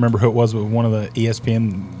don't remember who it was, but one of the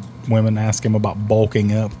ESPN women asked him about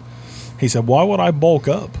bulking up. He said, why would I bulk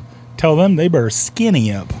up? Tell them they better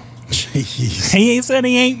skinny up. Jeez. He said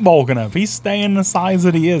he ain't bulking up. He's staying the size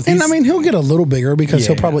that he is. And I mean, he'll get a little bigger because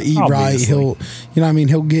he'll probably eat right. He'll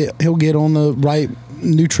get on the right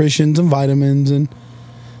nutritions and vitamins and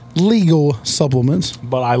legal supplements.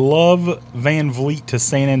 But I love Van Vliet to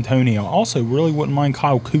San Antonio. Also, really wouldn't mind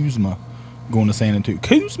Kyle Kuzma going to San Antonio.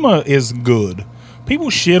 Kuzma is good. People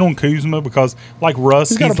shit on Kuzma because, like Russ,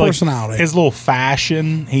 he's got a personality. His little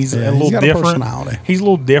fashion, he's a little got different. A personality. He's a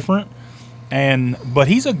little different. But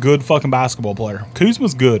he's a good fucking basketball player.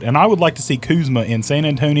 Kuzma's good, and I would like to see Kuzma in San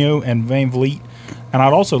Antonio and Van Vliet, and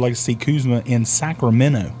I'd also like to see Kuzma in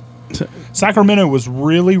Sacramento. Sacramento was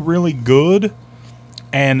really, really good,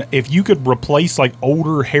 and if you could replace like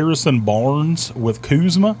older Harrison Barnes with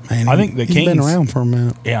Kuzma, I think the Kings. He's been around for a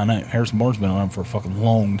minute. Yeah, I know. Harrison Barnes has been around for a fucking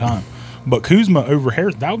long time, but Kuzma over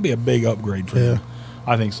Harrison, that would be a big upgrade for him.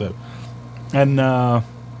 I think so, and I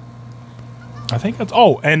think that's.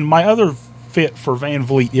 Oh, and my other fit for Van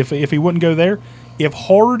Vliet, if he wouldn't go there, if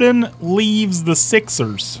Harden leaves the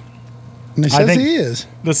Sixers, and he says he is.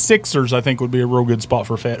 The Sixers, I think, would be a real good spot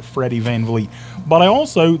for Freddie Van Vliet. But I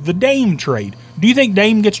also, the Dame trade. Do you think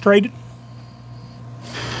Dame gets traded?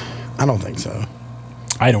 I don't think so.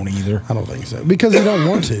 I don't either. I don't think so. Because they don't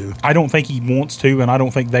want to. I don't think he wants to, and I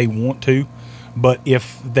don't think they want to. But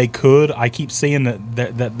if they could, I keep seeing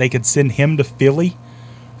that they could send him to Philly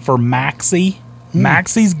for Maxey.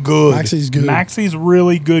 Maxey's good. Maxey's good. Maxey's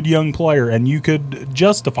really good young player, and you could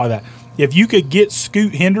justify that. If you could get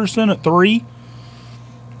Scoot Henderson at 3,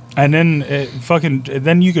 and then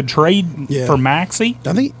then you could trade for Maxey.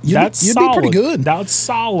 I think you'd solid. be pretty good. That's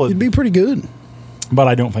solid. You'd be pretty good. But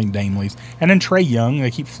I don't think Dame leaves. And then Trae Young,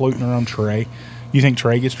 they keep floating around Trae. You think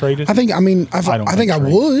Trae gets traded? I think I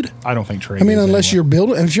would. I don't think Trae. I mean, unless you're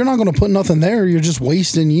building, if you're not going to put nothing there, you're just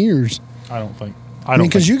wasting years. I don't think. I mean,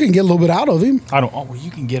 because you can get a little bit out of him.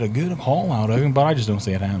 You can get a good haul out of him, but I just don't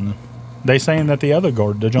see it happening. They saying that the other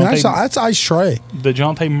guard, that's Ice Trae.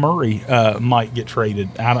 DeJounte Murray might get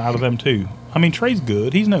traded out of them too. I mean, Trae's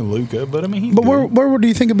good. He's no Luka, but I mean, he's. But good. where do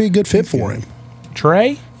you think would be a good fit for him?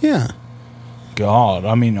 Trae? Yeah. God,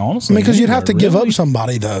 I mean, honestly, because you'd have to give up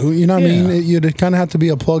somebody, though. You know what I mean? You'd kind of have to be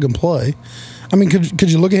a plug and play. I mean,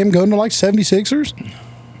 could you look at him going to like 76ers?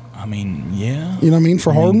 I mean, yeah. You know what I mean?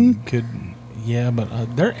 For Harden? Yeah, but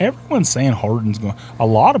everyone's saying Harden's going. A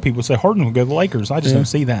lot of people say Harden will go to the Lakers. I just don't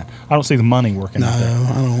see that. I don't see the money working out there. No,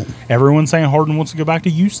 I don't. Everyone's saying Harden wants to go back to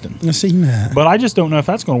Houston. I've seen that. But I just don't know if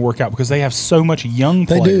that's going to work out because they have so much young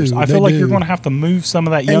They players. do. I They feel like do. you're going to have to move some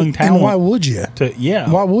of that young talent. And why would you?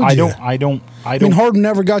 Why would you? I don't. I mean, Harden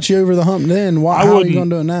never got you over the hump then. How are you going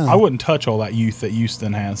to do it now? I wouldn't touch all that youth that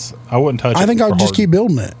Houston has. I wouldn't touch it. I think I would just Harden. keep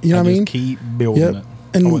building it. You know what I mean? Keep building it.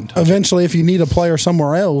 And eventually, if you need a player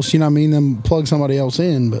somewhere else, you know what I mean, then plug somebody else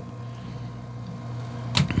in. But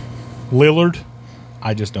Lillard,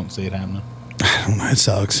 I just don't see it happening. I don't know. It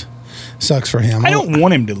sucks. Sucks for him. I don't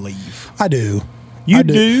want him to leave. I do. You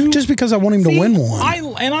do? Just because I want him to win one. I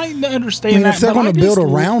understand that. If they're going to build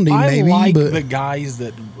around him, maybe. I like but the guys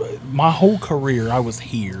that my whole career I was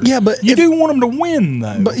here. Yeah, but you do want him to win,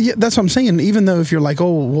 though. But yeah, that's what I'm saying. Even though if you're like,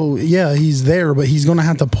 oh, well, yeah, he's there, but he's going to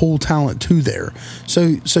have to pull talent to there.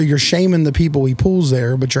 So you're shaming the people he pulls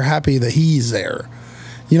there, but you're happy that he's there.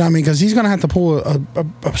 You know what I mean? Because he's going to have to pull a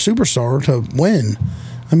superstar to win.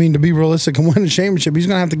 I mean, to be realistic and win a championship, he's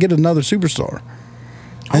going to have to get another superstar.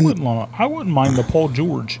 I wouldn't mind the Paul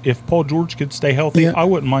George. If Paul George could stay healthy, I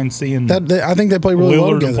wouldn't mind seeing that. I think they play really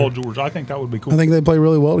well Lillard together. and Paul George. I think that would be cool. I think they play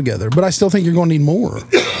really well together. But I still think you're going to need more.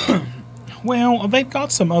 Well, they've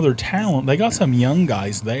got some other talent. They got some young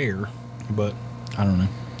guys there, but I don't know.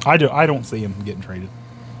 I don't see him getting traded.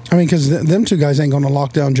 I mean, because them two guys ain't going to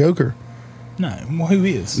lock down Joker. No, well, who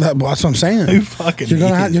is? That's what I'm saying. Who fucking you're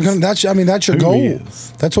gonna is? That's your Who goal.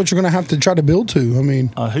 is? That's what you're going to have to try to build to. I mean,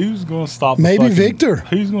 who's going to stop? Maybe Victor.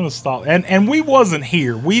 Who's going to stop? And we wasn't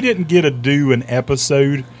here. We didn't get to do an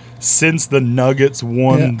episode since the Nuggets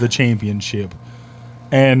won the championship,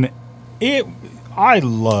 and I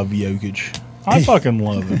love Jokic. I fucking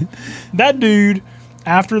love him. That dude,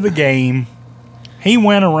 after the game, he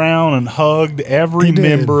went around and hugged every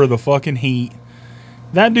member of the fucking Heat.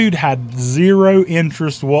 That dude had zero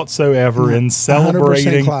interest whatsoever in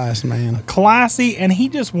celebrating. 100% class, man. Classy, and he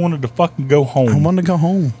just wanted to fucking go home. I wanted to go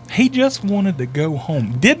home. He just wanted to go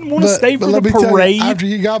home. Didn't want to stay for the parade. After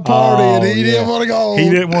you got partying, he didn't want to go home. He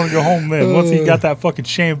didn't want to go home then. Once he got that fucking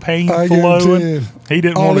champagne flowing, he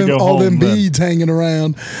didn't want to go home. All them then. beads hanging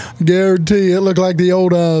around. Guarantee it looked like the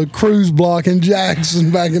old cruise block in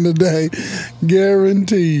Jackson back in the day.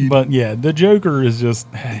 Guaranteed. But yeah, the Joker is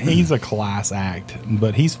just, he's a class act.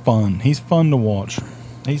 But he's fun. He's fun to watch.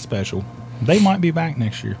 He's special. They might be back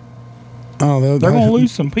next year. Oh, they're going to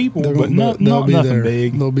lose some people, but nothing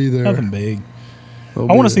big. They'll be there. Nothing big. I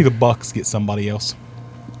want to see the Bucks get somebody else.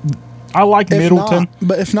 I like Middleton,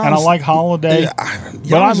 but if not, and I like Holiday.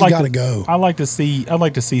 But I'd like to go. I like to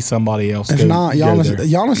see somebody else. If not,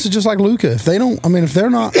 Giannis is just like Luka. If they don't, I mean, if they're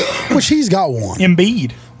not, which he's got one.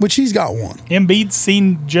 Embiid. Which he's got one. Embiid's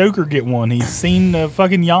seen Joker get one. He's seen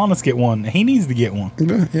fucking Giannis get one. He needs to get one.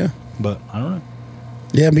 Yeah. But I don't know.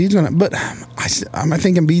 Yeah, Embiid's gonna. But I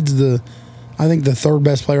think Embiid's the third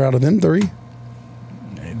best player out of them three.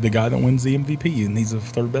 The guy that wins the MVP, and he's the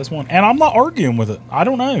third best one. And I'm not arguing with it. I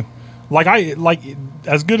don't know. Like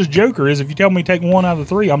as good as Joker is. If you tell me take one out of the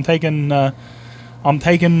three, I'm taking Giannis.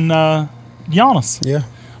 Yeah.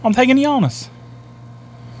 I'm taking Giannis.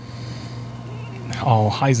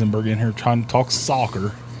 Oh, Heisenberg in here trying to talk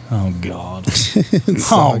soccer. Oh, God.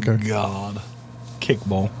 Soccer. Oh, God.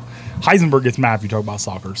 Kickball. Heisenberg gets mad if you talk about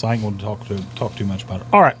soccer, so I ain't going to talk too much about it.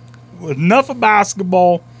 All right. Enough of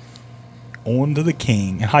basketball. On to the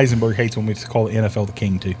king. And Heisenberg hates when we call the NFL the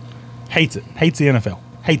king, too. Hates it. Hates the NFL.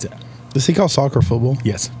 Hates it. Does he call soccer football?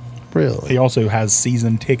 Yes. Really? He also has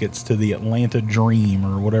season tickets to the Atlanta Dream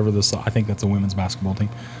or whatever I think that's a women's basketball team,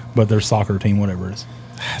 but their soccer team, whatever it is.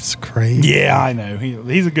 That's crazy. Yeah, I know.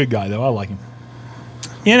 He's a good guy, though. I like him.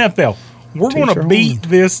 NFL. We're going to beat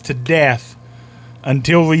this to death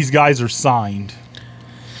until these guys are signed.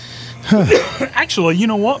 Actually, you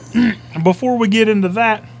know what? Before we get into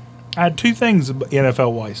that, I had two things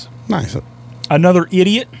NFL-wise. Nice. Another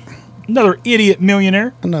idiot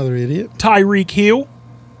millionaire. Another idiot. Tyreek Hill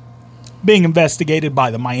being investigated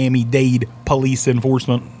by the Miami-Dade Police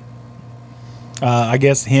Enforcement. I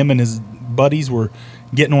guess him and his buddies were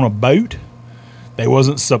getting on a boat. They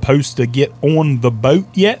wasn't supposed to get on the boat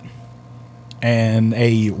yet. And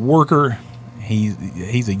a worker,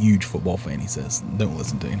 he's a huge football fan, he says. Don't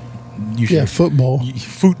listen to him. Football.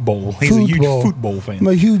 Football. He's a huge football fan. I'm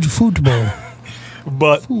a huge football.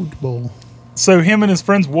 But football. So him and his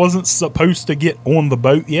friends wasn't supposed to get on the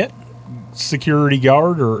boat yet. Security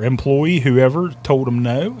guard or employee, whoever, told him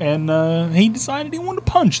no. And he decided he wanted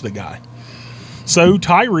to punch the guy. So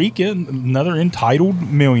Tyreek, another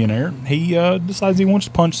entitled millionaire, he decides he wants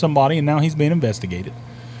to punch somebody, and now he's being investigated.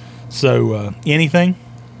 So anything?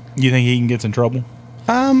 You think he can get in trouble?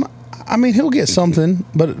 I I mean, he'll get something,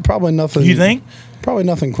 but probably nothing. You think? Probably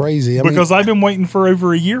nothing crazy. Because I've been waiting for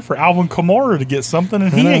over a year for Alvin Kamara to get something,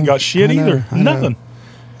 and he ain't got shit either. Nothing.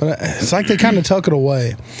 But it's like they kind of tuck it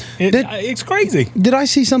away. It's crazy. Did I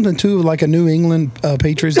see something too? Like a New England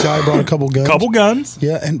Patriots guy brought a couple guns.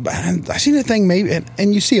 Yeah, and I seen a thing maybe,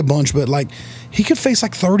 and you see a bunch, but like he could face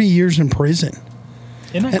like 30 years in prison.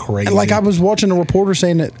 Isn't that crazy? And like I was watching a reporter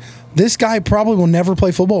saying that this guy probably will never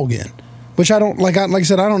play football again. Which I don't like. Like I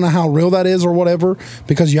said, I don't know how real that is or whatever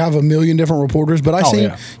because you have a million different reporters. But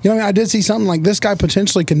I did see something like this guy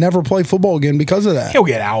potentially could never play football again because of that. He'll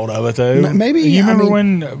get out of it though. Maybe. You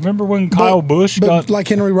remember when Kyle Busch got like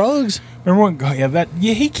Henry Ruggs? Remember when?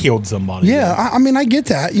 he killed somebody. Yeah, I mean I get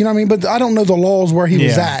that. You know what I mean, but I don't know the laws where he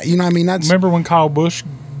was at. You know what I mean? Remember when Kyle Busch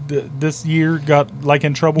this year got like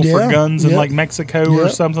in trouble for guns in like Mexico or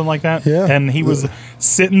something like that, and he was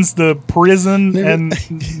sentenced to prison, and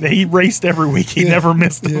he raced every week. He never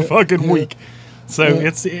missed a fucking week. So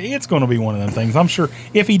it's going to be one of them things. I'm sure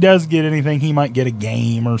if he does get anything, he might get a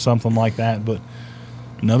game or something like that. But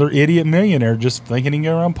another idiot millionaire just thinking he can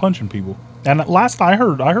go around punching people. And last I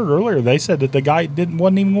heard earlier, they said that the guy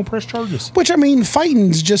wasn't even going to press charges. Which I mean,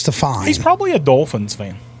 fighting's just a fine. He's probably a Dolphins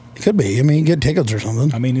fan. Could be. I mean, you get tickets or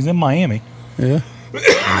something. I mean, he's in Miami. Yeah.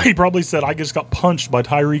 He probably said, I just got punched by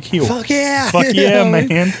Tyreek Hill. Fuck yeah. Fuck yeah,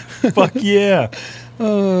 man. Fuck yeah.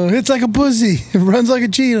 It's like a pussy. It runs like a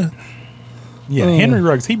cheetah. Yeah, Henry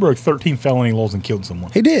Ruggs, he broke 13 felony laws and killed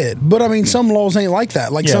someone. He did. But, I mean, some laws ain't like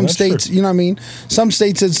that. Like some states, true. you know what I mean? Some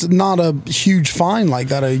states, it's not a huge fine like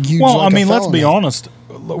that. Let's be honest.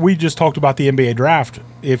 We just talked about the NBA draft.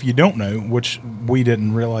 If you don't know, which we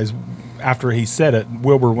didn't realize after he said it,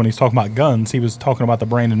 Wilbur, when he's talking about guns, he was talking about the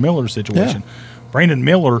Brandon Miller situation. Yeah. Brandon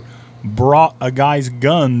Miller brought a guy's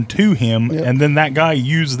gun to him, and then that guy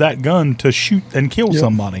used that gun to shoot and kill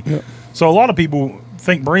somebody. Yep. So a lot of people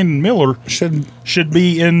think Brandon Miller should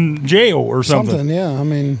be in jail or something. Yeah, I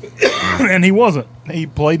mean. And he wasn't. He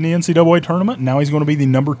played in the NCAA tournament. Now he's going to be the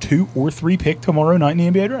number 2 or 3 pick tomorrow night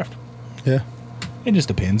in the NBA draft. Yeah. It just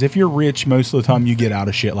depends. If you're rich, most of the time you get out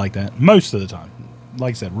of shit like that. Most of the time.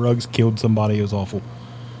 Like I said, Ruggs killed somebody. It was awful.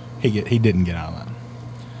 He didn't get out of that.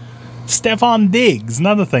 Stephon Diggs,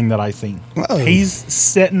 another thing that I seen. He's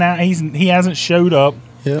sitting out. He hasn't showed up.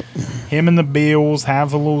 Yep. Him and the Bills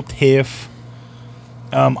have a little tiff.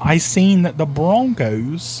 I seen that the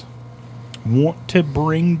Broncos want to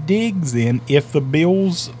bring Diggs in if the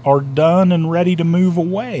Bills are done and ready to move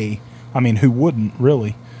away. I mean, who wouldn't,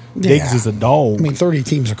 really? Yeah. Diggs is a dog. I mean, 30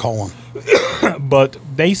 teams are calling. But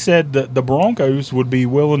they said that the Broncos would be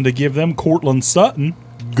willing to give them Cortland Sutton,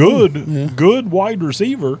 good wide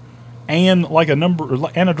receiver, and like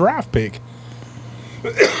a draft pick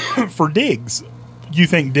for Diggs. You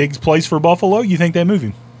think Diggs plays for Buffalo? You think they move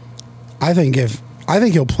him? I think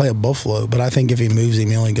he'll play at Buffalo, but I think if he moves him,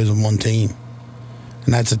 he only goes with one team,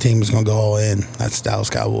 and that's a team that's going to go all in. That's the Dallas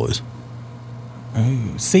Cowboys.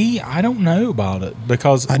 Ooh, see, I don't know about it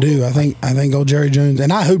because I do. I think old Jerry Jones,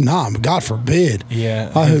 and I hope not. God forbid.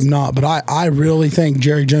 Yeah, I hope not. But I really think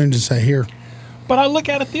Jerry Jones would say, "Here." But I look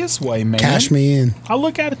at it this way, man. Cash me in. I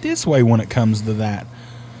look at it this way when it comes to that.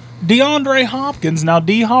 DeAndre Hopkins. Now,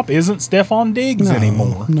 D-Hop isn't Stephon Diggs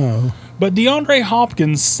anymore. No. But DeAndre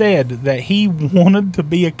Hopkins said that he wanted to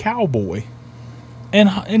be a Cowboy.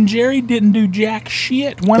 And Jerry didn't do jack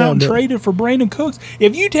shit. Went out and traded for Brandon Cooks.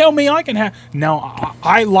 If you tell me I can have... Now,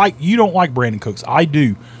 you don't like Brandon Cooks. I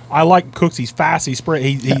do. I like Cooks. He's fast. He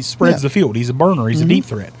spreads the field. He's a burner. He's a deep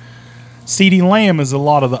threat. CeeDee Lamb is a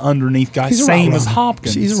lot of the underneath guys, same as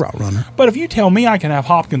Hopkins. He's a route runner. But if you tell me I can have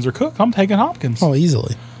Hopkins or Cook, I'm taking Hopkins. Oh,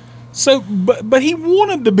 easily. So, but he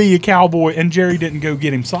wanted to be a Cowboy, and Jerry didn't go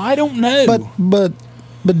get him. So I don't know. But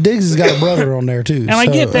Diggs has got a brother on there too, and I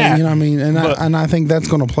get that. You know what I mean, and I think that's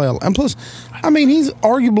going to play. And plus, I mean, he's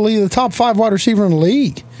arguably the top 5 wide receiver in the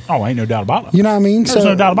league. Oh, ain't no doubt about it. You know what I mean? There's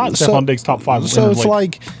no doubt about it. Stephon Diggs top 5. So it's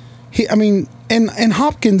like, and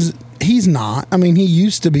Hopkins. He's not. I mean, he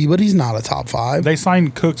used to be, but he's not a top 5. They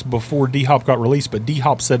signed Cooks before D-Hop got released, but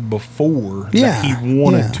D-Hop said before that he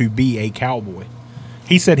wanted to be a Cowboy.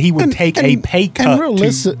 He said he would take a pay cut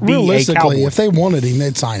to be a Cowboy. If they wanted him,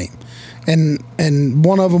 they'd sign him. And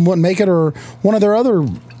one of them wouldn't make it, or one of their other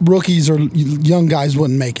rookies or young guys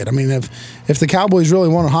wouldn't make it. I mean, if the Cowboys really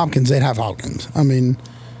wanted Hopkins, they'd have Hopkins. I mean,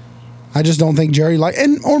 I just don't think Jerry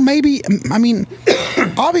or maybe, I mean,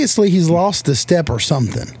 obviously he's lost a step or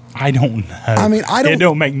something. I don't know. I mean, it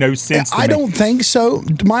don't make no sense to me. I don't think so.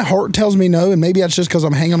 My heart tells me no, and maybe that's just because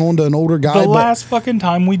I'm hanging on to an older guy. The last fucking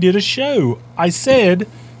time we did a show, I said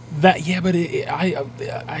that, but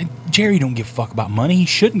Jerry don't give a fuck about money. He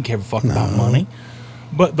shouldn't give a fuck about money.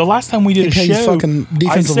 But the last time we did He a pays show, fucking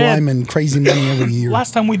defensive linemen crazy money every year.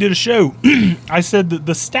 last time we did a show, I said that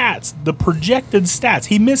the stats, the projected stats,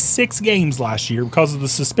 he missed 6 games last year because of the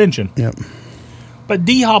suspension. Yep. But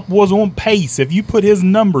D-Hop was on pace. If you put his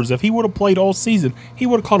numbers, if he would have played all season, he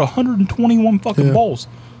would have caught 121 fucking balls.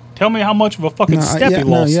 Tell me how much of a fucking step he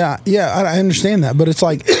lost. I understand that, but it's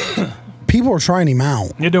like people are trying him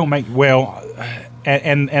out. It don't make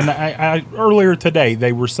and I earlier today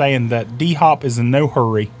they were saying that D-Hop is in no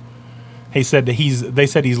hurry. They said he's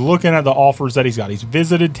looking at the offers that he's got. He's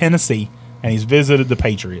visited Tennessee and he's visited the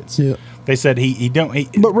Patriots. Yeah. They said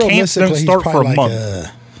but camps don't start for a month.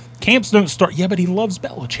 Like, camps don't start. Yeah, but he loves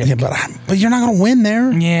Belichick. Yeah, but you're not going to win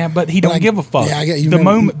there. Yeah, but he don't give a fuck. Yeah, I get you. The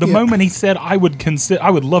moment he said I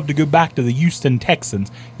would love to go back to the Houston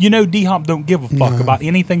Texans. You know, D-Hop don't give a fuck about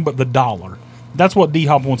anything but the dollar. That's what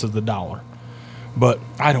D-Hop wants is the dollar. But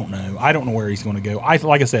I don't know. I don't know where he's going to go.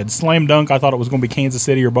 Like I said, slam dunk. I thought it was going to be Kansas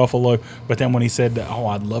City or Buffalo. But then when he said,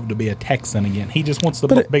 I'd love to be a Texan again, he just wants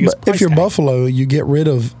the biggest But price if you're tag. Buffalo, you get rid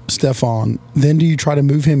of Stephon, then do you try to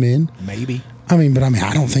move him in? Maybe. I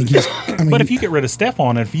don't think he's. But if you get rid of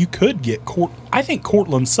Stephon, if you could get I think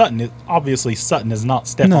Cortland Sutton, obviously Sutton is not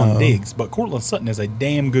Stephon Diggs, but Cortland Sutton is a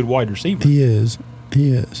damn good wide receiver. He is.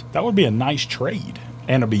 That would be a nice trade,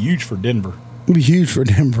 and it'd be huge for Denver. It'd be huge for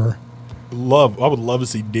Denver. I would love to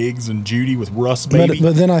see Diggs and Judy with Russ, baby.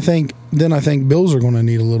 But then I think Bills are going to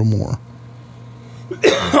need a little more.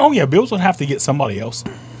 Oh yeah, Bills would have to get somebody else.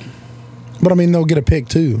 But they'll get a pick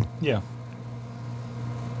too. Yeah.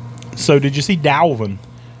 So did you see Dalvin?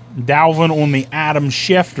 Dalvin on the Adam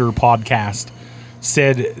Schefter podcast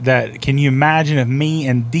said that, can you imagine if me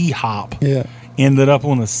and D-Hop ended up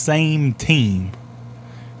on the same team?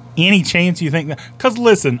 Any chance you think that? Because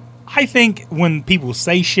listen, I think when people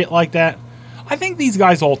say shit like that, I think these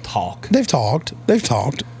guys all talk. They've talked.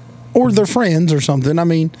 Or they're friends or something.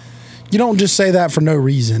 You don't just say that for no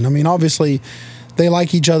reason. Obviously, they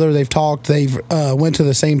like each other. They've talked. They've went to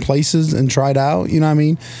the same places and tried out. You know what I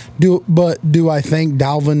mean? Do I think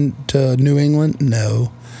Dalvin to New England?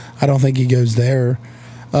 No. I don't think he goes there.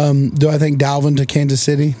 Do I think Dalvin to Kansas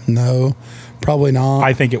City? No. Probably not.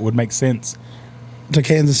 I think it would make sense. To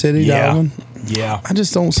Kansas City, Dalvin? Yeah. I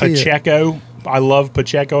just don't see Pacheco. I love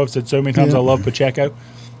Pacheco. I've said so many times I love Pacheco.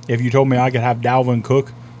 If you told me I could have Dalvin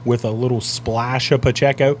Cook with a little splash of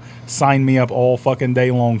Pacheco, sign me up all fucking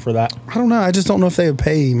day long for that. I don't know. I just don't know if they would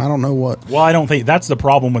pay him. I don't know what. Well, I don't think that's the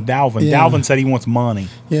problem with Dalvin. Yeah. Dalvin said he wants money.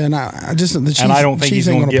 Yeah, and the Chiefs, and I don't think he's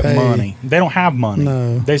going to get money. They don't have money.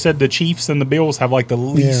 No. They said the Chiefs and the Bills have like the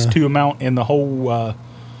least two amount in the whole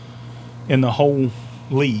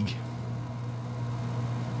league.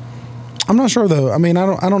 I'm not sure though. I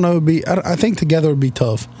don't know. I think together would be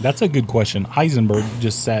tough. That's a good question. Heisenberg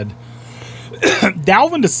just said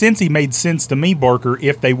Dalvin to Cincy made sense to me, Barker,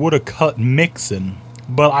 if they would have cut Mixon.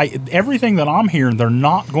 But everything that I'm hearing, they're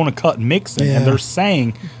not going to cut Mixon, and they're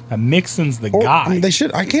saying that Mixon's the guy. They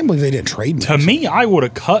should. I can't believe they didn't trade Mixon. To me, I would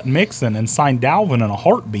have cut Mixon and signed Dalvin in a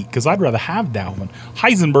heartbeat because I'd rather have Dalvin.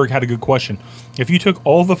 Heisenberg had a good question. If you took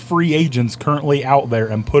all the free agents currently out there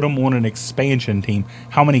and put them on an expansion team,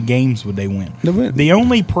 how many games would they win? The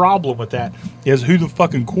only problem with that is who the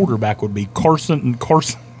fucking quarterback would be. Carson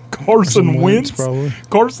Wentz? Probably.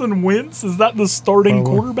 Carson Wentz? Is that the starting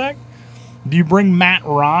quarterback? Do you bring Matt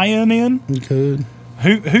Ryan in? You could.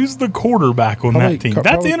 Who's the quarterback on that team?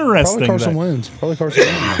 That's interesting. Probably Carson Wentz.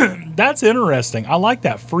 That's interesting. I like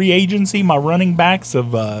that. Free agency, my running backs of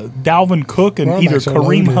Dalvin Cook and either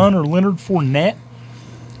Kareem Hunt or Leonard Fournette,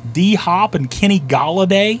 D-Hop and Kenny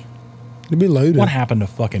Galladay. It'd be loaded. What happened to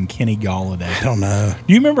fucking Kenny Galladay? I don't know.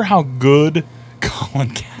 Do you remember how good Colin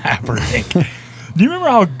Kaepernick... Do you remember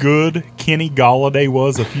how good Kenny Galladay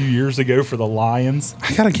was a few years ago for the Lions?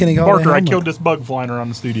 I got a Kenny Galladay Parker, helmet. I killed this bug flying around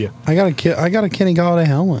the studio. I got a Kenny Galladay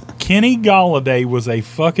helmet. Kenny Galladay was a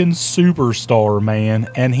fucking superstar, man,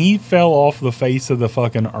 and he fell off the face of the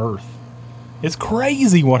fucking earth. It's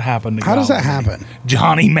crazy what happened to Galladay. How does that happen?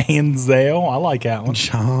 Johnny Manziel. I like that one.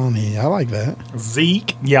 Johnny. I like that.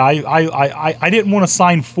 Zeke. Yeah, I didn't want to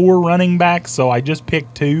sign 4 running backs, so I just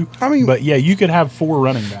picked 2. But yeah, you could have 4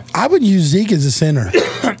 running backs. I would use Zeke as a center.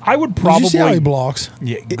 I would probably. Did you see how he blocks?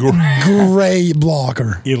 Yeah, great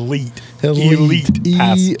blocker. Elite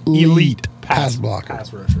pass blocker.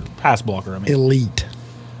 Pass blocker. Elite.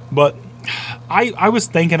 But I was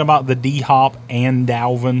thinking about the D-Hop and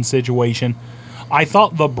Dalvin situation. I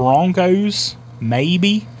thought the Broncos,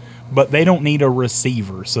 maybe, but they don't need a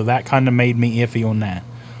receiver, so that kind of made me iffy on that.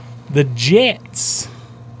 The Jets,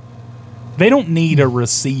 they don't need a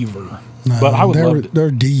receiver, but I would love to.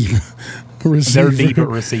 They're deep. They're deep at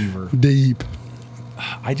receiver. Deep.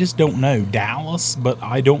 I just don't know Dallas, but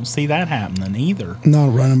I don't see that happening either. No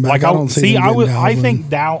running back. Like I don't see. I think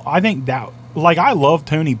Dow. Like, I love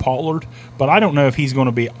Tony Pollard, but I don't know if he's going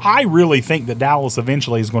to be. I really think that Dallas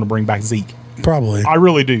eventually is going to bring back Zeke. Probably. I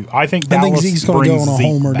really do. I think Dallas Zeke's going to go on a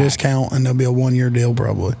homer back. discount, and there'll be a 1-year deal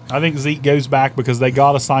probably. I think Zeke goes back because they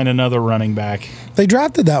got to sign another running back. They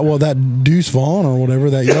drafted that Deuce Vaughn or whatever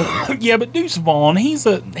that. Yeah, but Deuce Vaughn, he's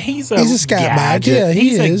a scat back. Yeah,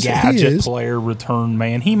 he's a is. gadget player, return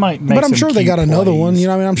man. He might make. But I'm sure they got another one. plays.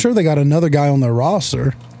 I'm sure they got another guy on their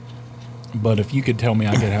roster. But if you could tell me,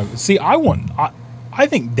 I could have. See, I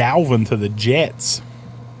think Dalvin to the Jets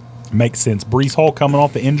makes sense. Breece Hall coming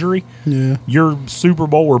off the injury. Yeah. You're Super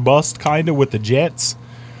Bowl or bust kind of with the Jets.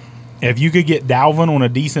 If you could get Dalvin on a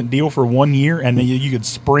decent deal for 1 year and then you could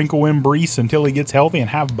sprinkle in Breece until he gets healthy and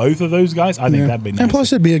have both of those guys, I think that'd be nice. And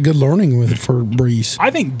plus, it'd be a good learning for Breece. I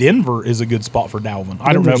think Denver is a good spot for Dalvin.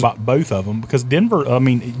 I don't know about both of them because Denver,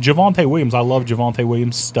 Javonte Williams, I love Javonte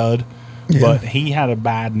Williams, stud. Yeah. But he had a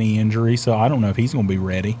bad knee injury, so I don't know if he's going to be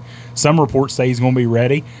ready. Some reports say he's going to be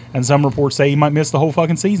ready, and some reports say he might miss the whole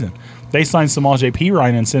fucking season. They signed Samaje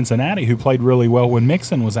Perine in Cincinnati, who played really well when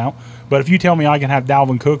Mixon was out. But if you tell me I can have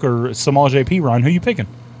Dalvin Cook or Samaje Perine, who you picking?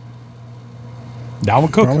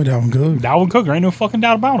 Dalvin Cook. Probably Dalvin Cook. Dalvin Cook. There ain't no fucking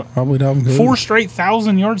doubt about it. Probably Dalvin Cook. 4 straight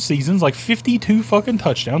 1,000-yard seasons, like 52 fucking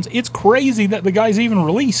touchdowns. It's crazy that the guy's even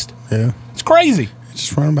released. Yeah. It's crazy. It's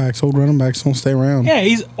just running backs. Old running backs don't stay around. Yeah,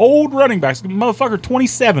 he's old running backs. Motherfucker,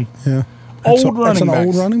 27. Yeah. That's an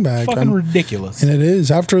old running back. Fucking ridiculous. And it is.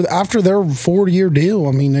 After their 4-year deal,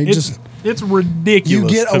 it's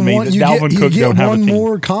ridiculous to me that Dalvin Cook don't have a team. You get one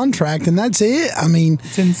more contract, and that's it.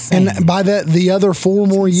 It's insane. And by the other 4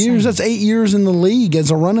 more years, that's 8 years in the league as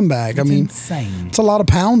a running back. It's insane. It's a lot of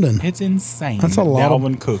pounding. It's insane. That's a lot.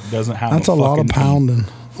 Dalvin Cook doesn't have That's a lot of pounding.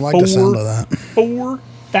 I like the sound of that.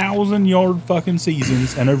 4,000-yard fucking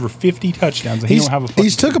seasons and over 50 touchdowns, and he don't have a fucking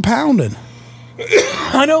He's took a pounding.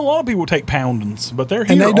 I know a lot of people take poundings, but they're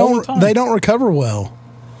here and all the time. They don't recover well.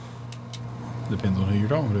 Depends on who you're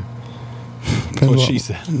talking to. That's what she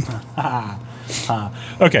said.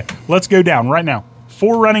 Okay, let's go down right now.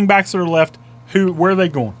 4 running backs that are left. Where are they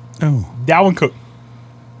going? Oh, Dalvin Cook.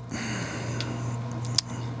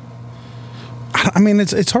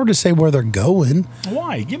 It's hard to say where they're going.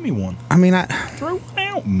 Why? Give me one. Throw one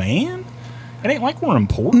out, man. It ain't like we're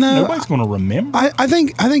important. No, nobody's going to remember. I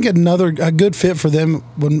think a good fit for them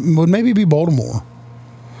would maybe be Baltimore.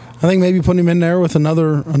 I think maybe putting him in there with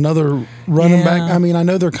another running back. I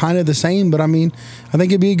know they're kind of the same, but I think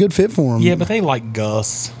it'd be a good fit for him. Yeah, but they like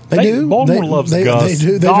Gus. They do. Baltimore loves Gus. They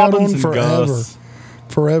do. They've Dobbins had one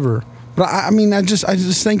forever. But I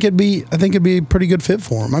just think it'd be a pretty good fit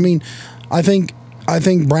for him. I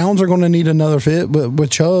think Browns are going to need another fit, but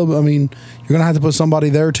with Chubb, you're going to have to put somebody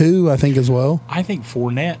there too. I think as well. I think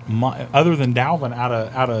Fournette, other than Dalvin,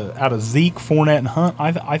 out of Zeke, Fournette, and Hunt,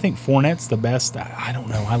 I think Fournette's the best. I don't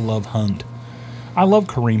know. I love Hunt. I love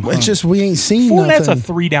Kareem Hunt. It's just we ain't seen Fournette's nothing.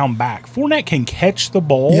 a 3-down back. Fournette can catch the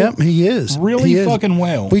ball. Yep, he is really fucking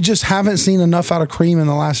well. We just haven't seen enough out of Kareem in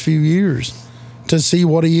the last few years to see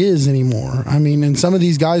what he is anymore. And some of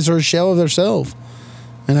these guys are a shell of themselves.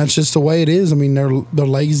 And that's just the way it is. Their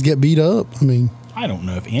legs get beat up. I don't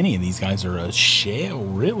know if any of these guys are a shell,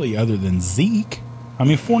 really, other than Zeke.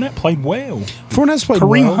 Fournette played well. Fournette's played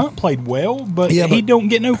well. Kareem Hunt played well, but he don't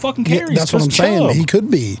get no fucking carries. That's what I'm saying. He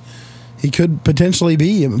could be. He could potentially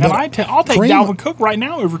be. And I'll take Dalvin Cook right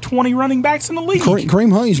now over 20 running backs in the league.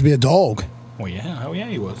 Kareem Hunt used to be a dog. Well, yeah. Oh, yeah,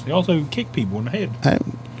 he was. He also kicked people in the head.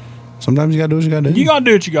 Sometimes you got to do what you got to do. You got to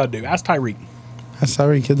do what you got to do. Ask Tyreek. That's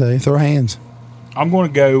Tyreek. They throw hands. I'm going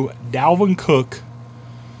to go Dalvin Cook,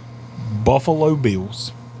 Buffalo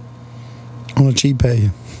Bills. On a cheap pay.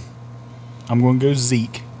 I'm going to go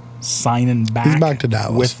Zeke, signing back. He's back to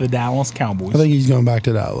Dallas. With the Dallas Cowboys. I think he's going back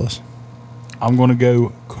to Dallas. I'm going to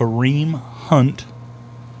go Kareem Hunt.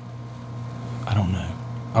 I don't know.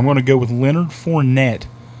 I'm going to go with Leonard Fournette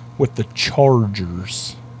with the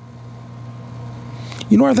Chargers.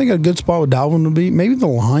 You know where I think a good spot with Dalvin would be? Maybe the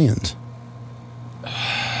Lions.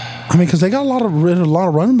 Because they got rid of a lot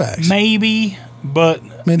of running backs. Maybe, but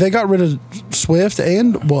they got rid of Swift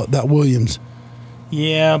and that Williams.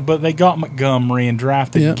 Yeah, but they got Montgomery and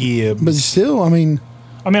drafted Gibbs. But still, I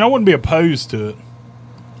wouldn't be opposed to it.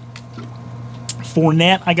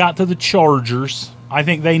 Fournette, I got to the Chargers. I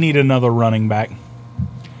think they need another running back.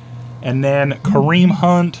 And then Kareem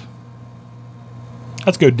Hunt.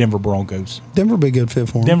 Let's go Denver Broncos. Denver be a good fit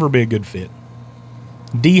for him. Denver be a good fit.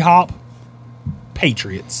 D-Hop.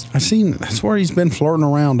 Patriots. That's where he's been flirting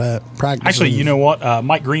around at practice. Actually, you know what?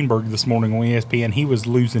 Mike Greenberg this morning on ESPN, he was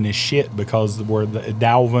losing his shit because where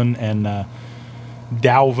Dalvin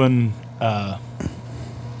Dalvin.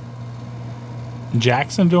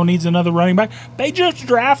 Jacksonville needs another running back. They just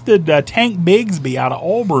drafted Tank Bigsby out of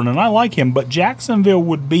Auburn, and I like him. But Jacksonville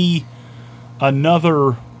would be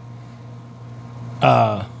another.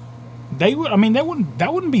 They would. I mean, that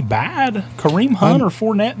wouldn't be bad. Kareem Hunt or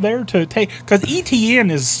Fournette there to take, because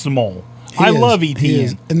ETN is small. I love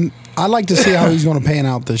ETN, and I'd like to see how he's going to pan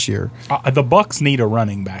out this year. The Bucs need a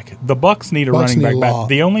running back. The Bucs need a running back.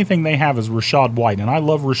 The only thing they have is Rachaad White, and I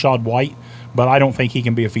love Rachaad White, but I don't think he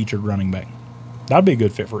can be a featured running back. That'd be a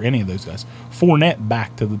good fit for any of those guys. Fournette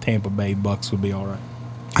back to the Tampa Bay Bucs would be all right.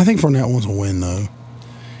 I think Fournette wants a win, though.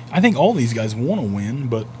 I think all these guys want to win,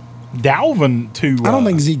 but Dalvin to... I don't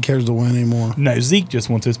think Zeke cares to win anymore. No, Zeke just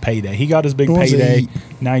wants his payday. He got his big payday.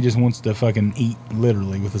 Now he just wants to fucking eat,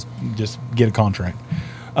 literally, with his, just get a contract.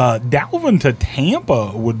 Dalvin to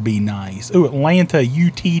Tampa would be nice. Ooh, Atlanta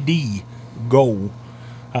UTD goal.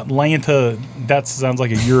 Atlanta, that sounds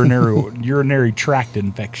like a urinary tract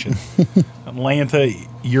infection. Atlanta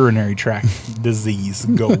urinary tract disease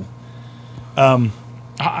goal.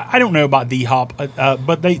 I don't know about D-Hop,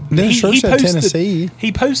 but he posted Tennessee.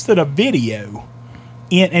 He posted a video,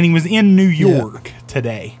 and he was in New York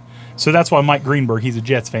today. So that's why Mike Greenberg, he's a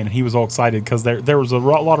Jets fan, and he was all excited because there was a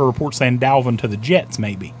lot of reports saying Dalvin to the Jets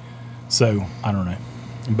maybe. So, I don't know.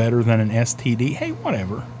 Better than an STD? Hey,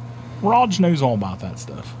 whatever. Raj knows all about that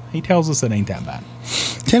stuff. He tells us it ain't that bad.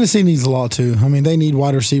 Tennessee needs a lot, too. I mean, they need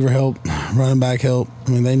wide receiver help, running back help. I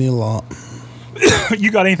mean, they need a lot.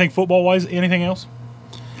 You got anything football-wise? Anything else?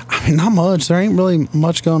 I mean, not much. There ain't really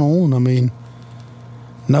much going on. I mean,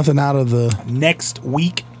 nothing out of the... Next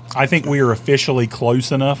week, I think we are officially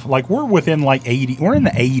close enough. Like, we're within like 80... We're in the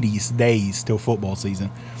 80s days till football season.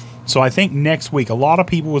 So I think next week, a lot of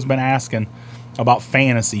people has been asking about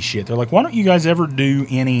fantasy shit. They're like, why don't you guys ever do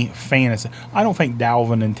any fantasy? I don't think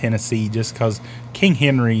Dalvin in Tennessee, just because King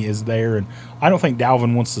Henry is there, and I don't think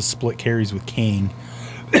Dalvin wants to split carries with King.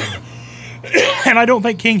 And I don't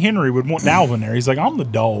think King Henry would want Dalvin there. He's like, I'm the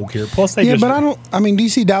dog here. Plus, they just... but do you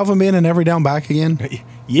see Dalvin being an every down back again?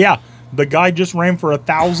 Yeah. The guy just ran for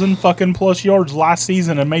 1,000 fucking plus yards last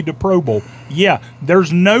season and made the Pro Bowl. Yeah,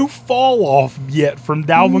 there's no fall off yet from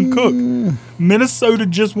Dalvin Cook. Minnesota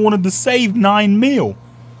just wanted to save $9 million.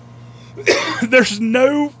 There's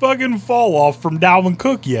no fucking fall off from Dalvin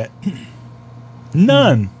Cook yet.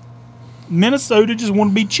 None. Minnesota just want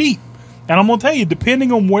to be cheap. And I'm going to tell you,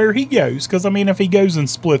 depending on where he goes, because, I mean, if he goes and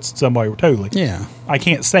splits somebody totally, yeah, I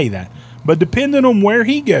can't say that. But depending on where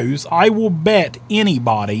he goes, I will bet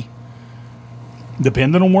anybody,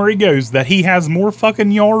 depending on where he goes, that he has more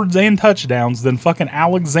fucking yards and touchdowns than fucking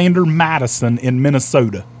Alexander Madison in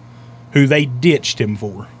Minnesota, who they ditched him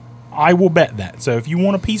for. I will bet that. So if you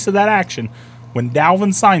want a piece of that action, when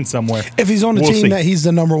Dalvin signs somewhere, if he's on a team that he's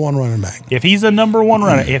the number one running back, if he's a number one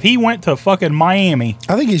runner, if he went to fucking Miami,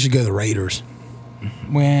 I think he should go to the Raiders.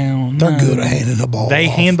 Well, they're good at handing the ball. They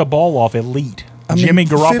hand the ball off elite. I mean, Jimmy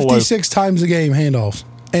Garoppolo, 56 times a game handoffs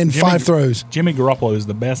and 5 throws. Jimmy Garoppolo is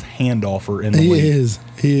the best handoffer in the league.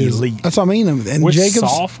 He is elite. That's what I mean. And which Jacobs,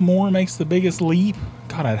 sophomore makes the biggest leap?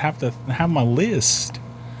 God, I'd have to have my list.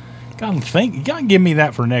 God, you gotta give me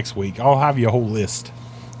that for next week. I'll have you a whole list.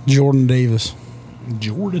 Jordan Davis,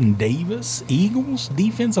 Eagles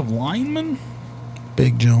defensive lineman.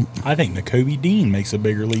 Big jump. I think Nakobe Dean makes a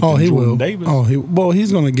bigger leap than Jordan Davis.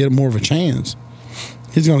 He's going to get more of a chance.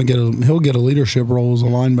 He'll get a leadership role as a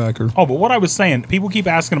linebacker. Oh, but what I was saying, people keep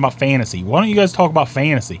asking about fantasy. Why don't you guys talk about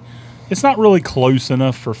fantasy? It's not really close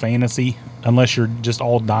enough for fantasy unless you're just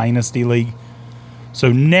all dynasty league. So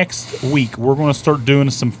next week, we're going to start doing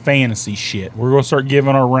some fantasy shit. We're going to start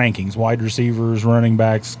giving our rankings, wide receivers, running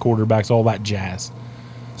backs, quarterbacks, all that jazz.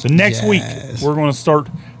 So next week, we're going to start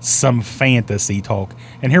some fantasy talk.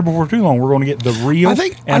 And here before too long, we're going to get the real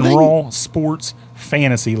raw sports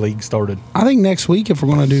fantasy league started. I think next week, if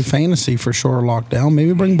we're going to do fantasy for sure lockdown,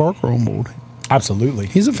 maybe bring Barker on board. Absolutely.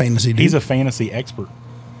 He's a fantasy dude. He's a fantasy expert.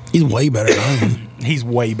 He's way better than I am. He's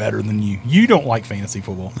way better than you. You don't like fantasy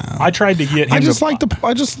football. No. I tried to get him. I just like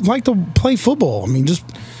to play football. I mean, just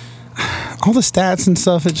all the stats and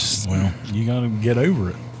stuff. Well, you got to get over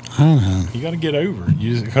it. I don't know. You got to get over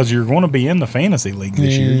it because you're going to be in the fantasy league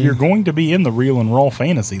this year. You're going to be in the real and raw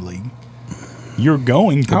fantasy league. You're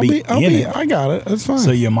going to be in it. I got it. That's fine.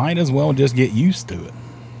 So you might as well just get used to it.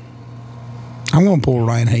 I'm going to pull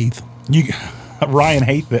Ryan Haith. Ryan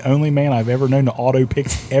Haith, the only man I've ever known to auto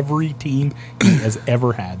picks every team he has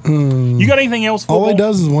ever had. You got anything else? Football? All he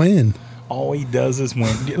does is win. All he does is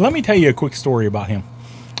win. Let me tell you a quick story about him.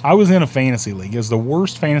 I was in a fantasy league. It was the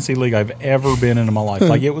worst fantasy league I've ever been in my life.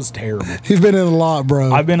 Like, it was terrible. You've been in a lot,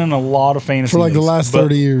 bro. I've been in a lot of fantasy for like leagues, the last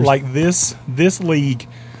 30 years. Like this league,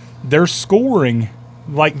 they're scoring,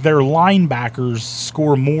 like their linebackers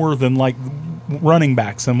score more than like running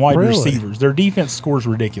backs and wide receivers. Their defense scores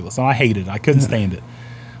ridiculous, and I hate it. I couldn't stand it.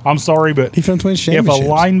 I'm sorry, but defense wins if a championships.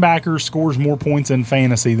 linebacker scores more points in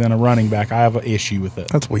fantasy than a running back, I have an issue with it.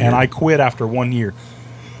 That's weird. And I quit after 1 year.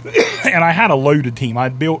 And I had a loaded team. I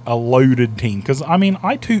built a loaded team because I'm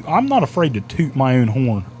not afraid to toot my own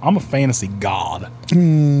horn. I'm a fantasy god.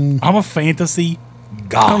 I'm a fantasy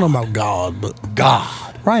god. I don't know about God, but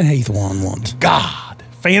God. Ryan Haith won once. God.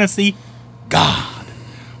 Fantasy god.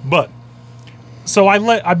 But so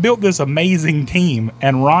I built this amazing team,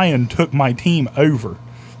 and Ryan took my team over.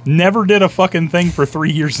 Never did a fucking thing for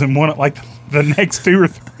 3 years and won it like the next 2 or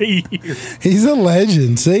 3 years. He's a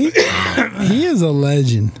legend. See, he is a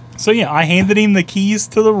legend. So yeah, I handed him the keys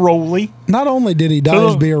to the rollie. Not only did he dye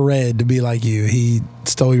his beer red to be like you, he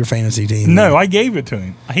stole your fantasy team. No, I gave it to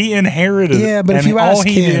him. He inherited it. Yeah, but if you ask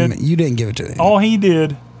him, you didn't give it to him. All he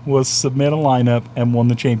did was submit a lineup and won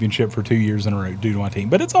the championship for 2 years in a row due to my team.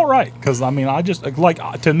 But it's all right because I just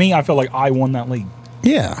to me, I feel like I won that league.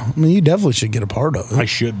 Yeah, I mean, you definitely should get a part of it. I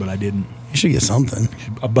should, but I didn't. You should get something.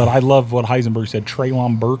 But I love what Heisenberg said.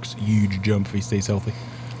 Treylon Burks, huge jump if he stays healthy.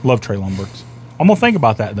 Love Treylon Burks. I'm going to think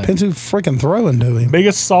about that, though. Depends who freaking throwing to him.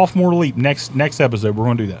 Biggest sophomore leap. Next episode, we're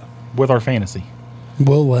going to do that with our fantasy.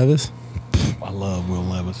 Will Levis. I love Will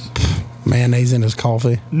Levis. Mayonnaise in his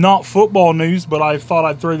coffee. Not football news, but I thought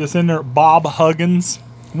I'd throw this in there. Bob Huggins,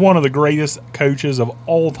 one of the greatest coaches of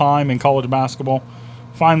all time in college basketball,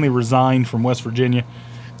 finally resigned from West Virginia.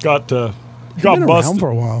 Got busted for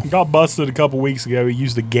a while. Got busted a couple weeks ago. He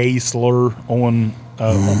used a gay slur on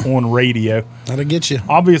radio. That'll get you.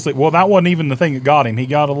 Obviously, well, that wasn't even the thing that got him. He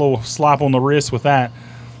got a little slap on the wrist with that,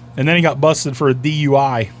 and then he got busted for a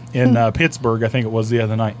DUI in Pittsburgh, I think it was the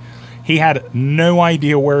other night. He had no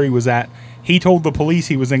idea where he was at. He told the police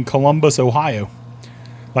he was in Columbus, Ohio.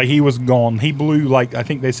 Like, he was gone. He blew, like, I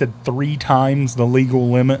think they said 3 times the legal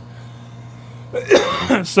limit.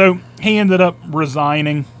 So he ended up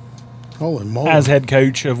resigning as head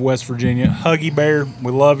coach of West Virginia. Huggy Bear,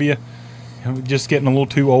 we love you. Just getting a little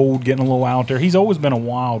too old, getting a little out there. He's always been a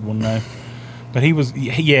wild one, though. But he was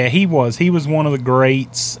one of the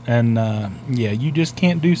greats. And, you just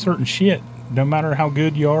can't do certain shit, no matter how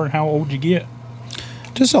good you are and how old you get.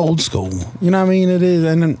 Just old school. You know what I mean? It is.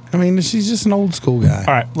 And, I mean, he's just an old school guy.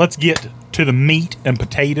 All right, let's get to the meat and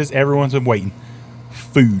potatoes. Everyone's been waiting.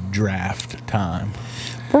 Food draft time.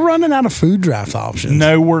 We're running out of food draft options.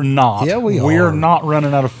 No, we're not. Yeah, we are. We are not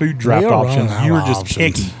running out of food draft options. You were just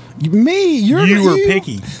picky. Me? You were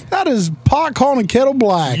picky. That is pot calling and kettle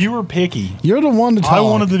black. You were picky. You're the one to talk. I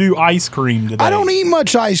wanted to do ice cream today. I don't eat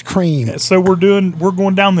much ice cream. So we're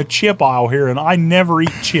going down the chip aisle here, and I never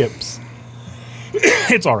eat chips.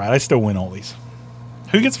 It's all right. I still win all these.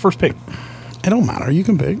 Who gets the first pick? It don't matter. You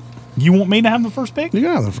can pick. You want me to have the first pick? You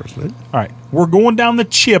can have the first pick. All right. We're going down the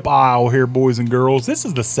chip aisle here, boys and girls. This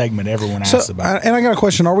is the segment everyone asks about. And I got a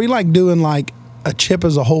question. Are we like doing like a chip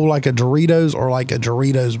as a whole, like a Doritos, or like a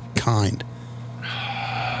Doritos kind?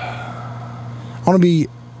 I want to be.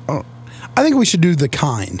 I think we should do the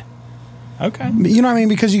kind. Okay. You know what I mean?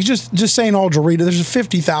 Because you just saying all Doritos. There's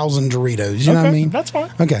 50,000 Doritos. You know what I mean? That's fine.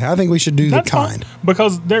 Okay, I think we should do the kind. Fine.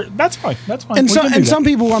 Because that's fine. That's fine. And some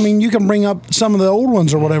people, I mean, you can bring up some of the old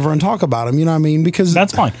ones or whatever and talk about them. You know what I mean? Because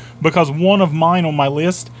that's fine. Because one of mine on my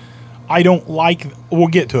list, I don't like. We'll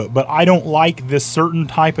get to it, but I don't like this certain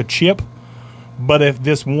type of chip. But if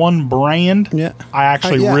this one brand, I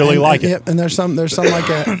actually really like it. Yep. And there's some like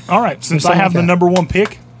that. All right. Since I have the number one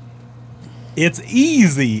pick. It's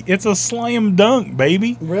easy. It's a slam dunk,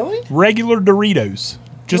 baby. Really? Regular Doritos.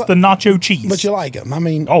 Just the nacho cheese. But you like them. I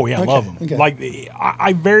mean. Oh, yeah. I love them. Okay. Like,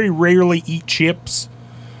 I very rarely eat chips.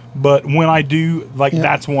 But when I do,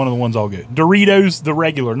 that's one of the ones I'll get. Doritos, the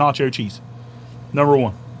regular nacho cheese. Number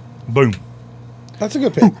one. Boom. That's a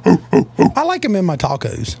good pick. I like them in my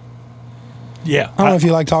tacos. Yeah. I don't know if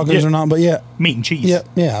you like tacos or not, but yeah. Meat and cheese. Yeah,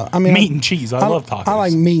 yeah. I mean, meat and cheese. I love tacos. I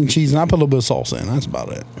like meat and cheese, and I put a little bit of salsa in. That's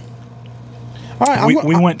about it. All right,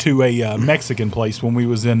 we went to a Mexican place when we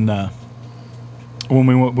was in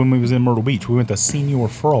when we was in Myrtle Beach. We went to Senor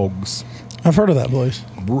Frogs. I've heard of that place.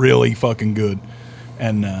 Really fucking good.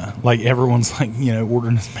 And everyone's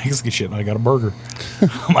ordering this Mexican shit. And I got a burger.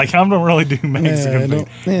 I'm like, I don't really do Mexican food.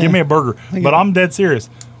 Yeah. Give me a burger. But I'm dead serious.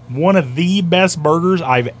 One of the best burgers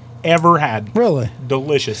I've ever had. Really?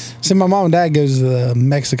 Delicious. See, my mom and dad goes to the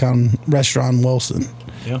Mexican restaurant in Wilson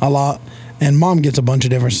a lot. And Mom gets a bunch of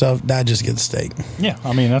different stuff. Dad just gets steak. Yeah,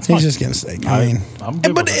 I mean, that's fine. He's just getting steak. I mean, I'm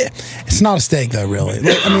good but with it. it's not a steak though, really.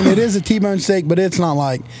 I mean, it is a T-bone steak, but it's not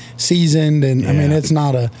like seasoned, and I mean, it's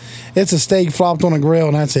not a. It's a steak flopped on a grill,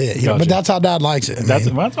 and that's it. You know? But that's how Dad likes it.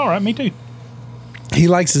 That's all right. Me too. He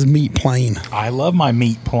likes his meat plain. I love my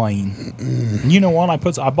meat plain. You know what? I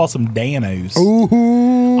bought some Danos.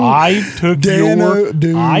 Ooh, I took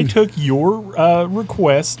dude. your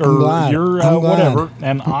request or your whatever,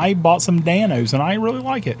 and I bought some Danos, and I really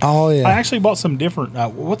like it. Oh yeah. I actually bought some different.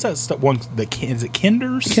 What's that stuff? One is it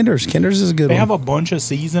Kinder's? Kinder's is a good. They one. have a bunch of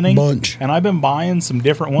seasoning. And I've been buying some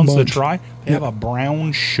different ones to try. They have a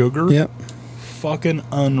brown sugar. Yep. Fucking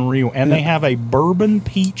unreal, and they have a bourbon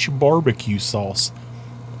peach barbecue sauce.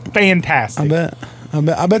 Fantastic.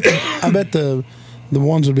 I bet the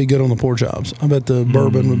ones would be good on the pork chops. I bet the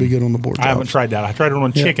bourbon would be good on the pork chops. I haven't tried that. I tried it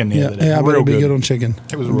on chicken the other day. Yeah, I bet it would be good on chicken.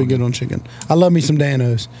 It was really good on chicken. I love me some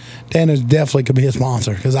Danos. Danos definitely could be a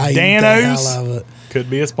sponsor because I eat the hell out of it. Could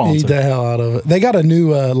be a sponsor. Eat the hell out of it. They got a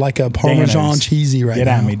new like a Parmesan cheesy right now. Get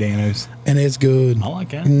at me, Danos. And it's good. I like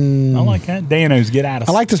that. I like that. Danos, get at us.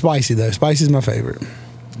 I like the spicy though. Spicy's my favorite.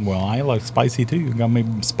 Well, I like spicy too. Got me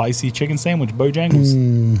spicy chicken sandwich,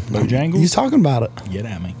 Bojangles. Bojangles. He's talking about it. Get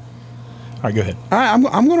at me. All right, go ahead. All right,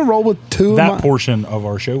 I'm going to roll with two. That portion of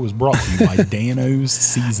our show was brought to you by Danos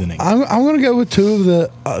Seasoning. I'm going to go with two of the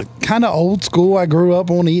kind of old school. I grew up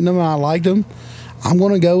on eating them and I liked them. I'm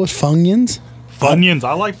going to go with Funyuns. Funyuns.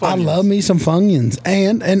 I like Funyuns. I love me some Funyuns.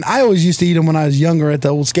 And I always used to eat them when I was younger at the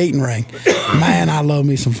old skating rink. Man, I love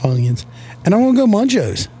me some Funyuns. And I'm going to go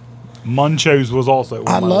Munchos. Munchos was also.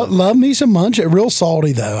 I love me some Munchos. Real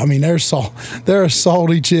salty though. I mean, they're a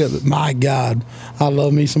salty chip. My God, I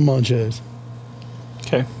love me some Munchos.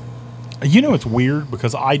 Okay. You know it's weird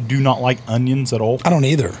because I do not like onions at all. I don't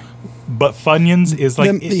either. But Funyuns is like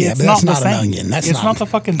it's not the same. An onion. It's not the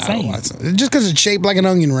fucking same. Just because it's shaped like an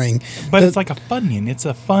onion ring. But it's like a Funyun. It's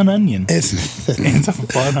a fun onion. It's a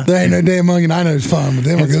fun onion. There ain't no damn onion I know is fun, but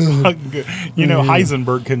them are good. You know,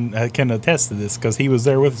 Heisenberg can attest to this because he was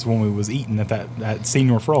there with us when we was eating at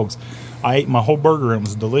Senior Frogs. I ate my whole burger and it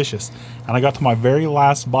was delicious. And I got to my very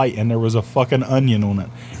last bite and there was a fucking onion on it.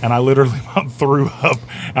 And I literally about threw up.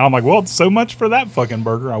 And I'm like, well, so much for that fucking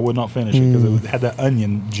burger. I would not finish it because it had that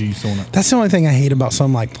onion juice on it. That's the only thing I hate about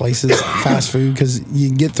some like places, fast food, because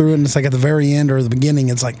you get through it and it's like at the very end or the beginning,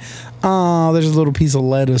 it's like, oh, there's a little piece of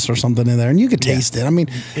lettuce or something in there. And you could taste it. I mean,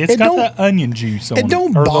 it's got that onion juice on it. It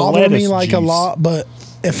don't bother me like a lot, but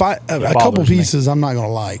if a couple pieces, I'm not going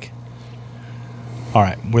to like. All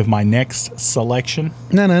right, with my next selection.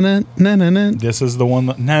 No. This is the one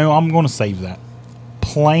that... No, I'm going to save that.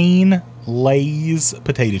 Plain Lay's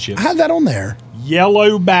potato chips. I had that on there.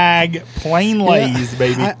 Yellow bag, plain Lay's,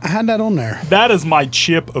 baby. I had that on there. That is my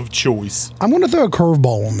chip of choice. I'm going to throw a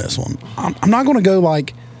curveball on this one. I'm not going to go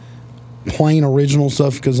like plain original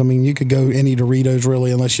stuff because, I mean, you could go any Doritos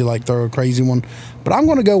really unless you like throw a crazy one. But I'm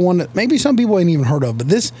going to go one that maybe some people ain't even heard of. But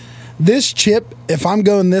this chip, if I'm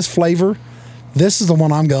going this flavor... This is the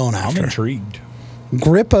one I'm going after. I'm intrigued.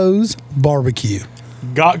 Grippo's Barbecue.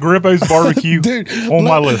 Got Grippo's Barbecue Dude, on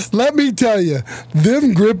my list. Let me tell you,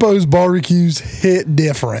 them Grippo's Barbecues hit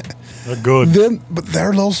different. They're good. But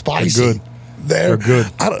they're a little spicy. They're good. They're good.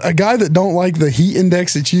 A guy that don't like the heat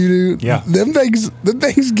index that you do, them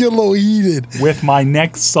things get a little heated. With my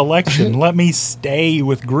next selection, let me stay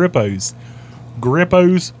with Grippo's.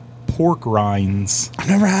 Grippo's pork rinds. I've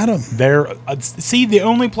never had them. They're the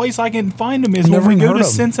only place I can find them is when we go to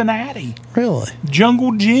Cincinnati. Really?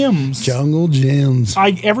 Jungle Gyms. Jungle Gyms.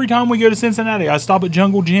 Every time we go to Cincinnati, I stop at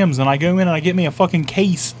Jungle Gyms and I go in and I get me a fucking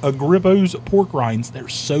case of Grippo's pork rinds. They're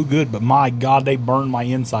so good, but my God, they burn my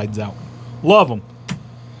insides out. Love them.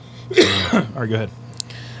 All right, go ahead.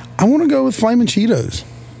 I want to go with Flamin' Cheetos.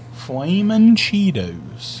 Flamin'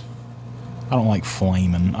 Cheetos. I don't like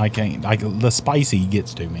flamin'. I can't. The spicy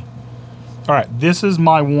gets to me. All right, this is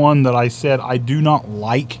my one that I said I do not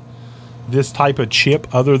like this type of chip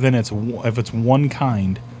other than if it's one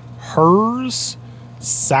kind. Hers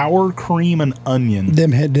sour cream and onion.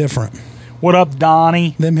 Them hit different. What up,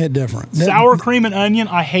 Donnie? Them hit different. Sour cream and onion,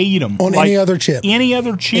 I hate them. On any other chip. Any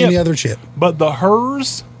other chip. But the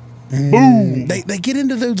hers, boom. They get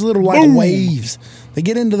into those little waves. They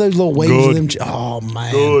get into those little waves of them. Oh,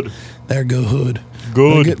 man. Good. They're good.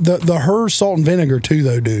 Good. The Hers salt and vinegar, too,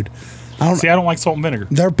 though, dude. I don't like salt and vinegar.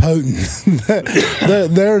 They're potent.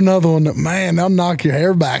 they're another one that, man, they'll knock your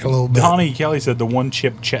hair back a little bit. Donnie Kelly said the one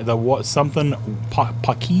chip, Paki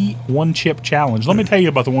one chip challenge. Let me tell you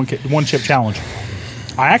about the one chip challenge.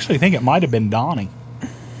 I actually think it might have been Donnie.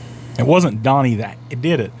 It wasn't Donnie that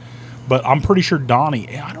did it, but I'm pretty sure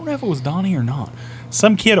Donnie. I don't know if it was Donnie or not.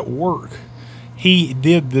 Some kid at work he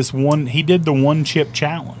did the one chip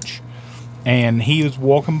challenge. And he was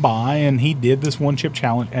walking by, and he did this one chip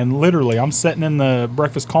challenge. And literally, I'm sitting in the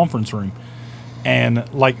breakfast conference room,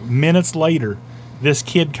 and like minutes later, this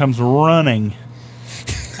kid comes running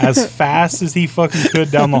as fast as he fucking could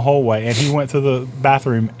down the hallway. And he went to the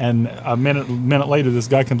bathroom, and a minute later, this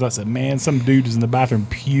guy comes out and said, "Man, some dude is in the bathroom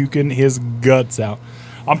puking his guts out."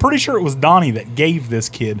 I'm pretty sure it was Donnie that gave this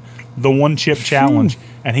kid the one chip challenge,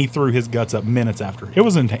 and he threw his guts up minutes after. It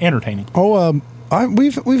was entertaining. Oh,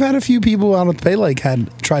 we've had a few people out at the Pay Lake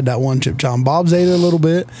had tried that one chip challenge. Bob's ate it a little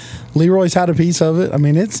bit. Leroy's had a piece of it. I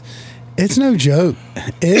mean, it's no joke.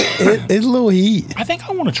 It's a little heat. I think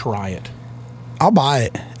I want to try it. I'll buy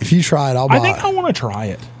it. If you try it, I'll buy it. I think I want to try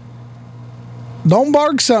it. Don't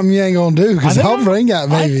bark something you ain't gonna do, because I'll bring that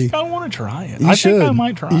baby. I think I want to try it. I think I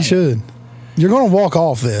might try it. You should. You're gonna walk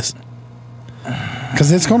off this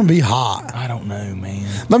because it's gonna be hot. I don't know, man.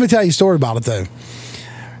 Let me tell you a story about it though.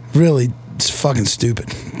 Really. It's fucking stupid,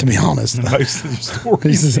 to be honest. Most of the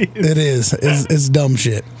stories it is. It's dumb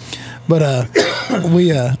shit. But we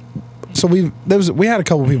had a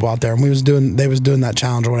couple people out there, and they was doing that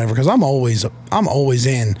challenge or whatever. Because I'm always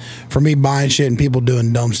in for me buying shit and people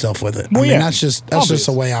doing dumb stuff with it. Well, I mean, that's just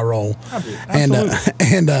the way I roll.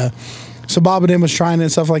 And so Bob and him was trying it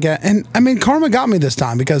and stuff like that. And I mean, karma got me this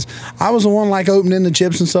time because I was the one like opening the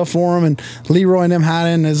chips and stuff for him, and Leroy and them had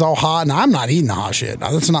it, and it's all hot, and I'm not eating the hot shit.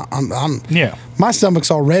 That's not. Yeah. My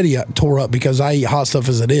stomach's already tore up because I eat hot stuff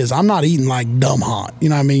as it is. I'm not eating like dumb hot. You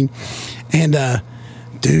know what I mean? And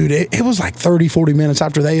dude, it was like 30, 40 minutes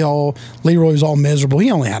after Leroy was all miserable. He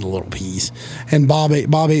only had a little piece. And Bob ate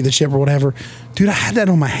the chip or whatever. Dude, I had that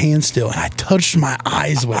on my hand still, and I touched my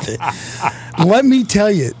eyes with it. Let me tell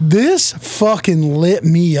you, this fucking lit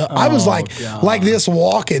me up. I was like this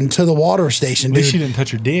walking to the water station, dude. At least you didn't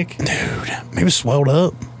touch your dick. Dude, maybe it swelled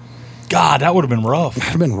up. God, that would have been rough. That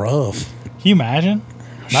would have been rough. Can you imagine?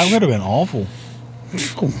 That would have been awful.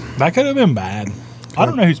 That could have been bad. I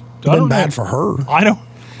don't know who's... bad for her.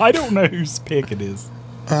 I don't know whose pick it is.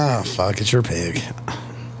 Ah, fuck, it's your pig.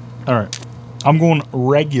 All right. I'm going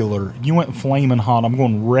regular. You went flaming hot. I'm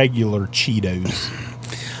going regular Cheetos.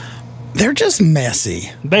 They're just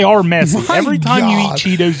messy. They are messy. My every time you God.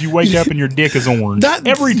 eat Cheetos, you wake up and your dick is orange.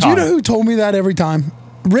 Every time. Do you know who told me that every time?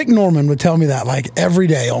 Rick Norman would tell me that like every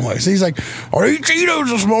day almost. He's like, I ate Cheetos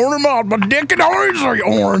this morning, my dick and orange like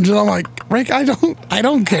orange. And I'm like, Rick, I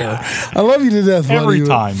don't care. I love you to death, buddy. Every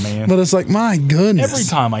time, man. But it's like, my goodness. Every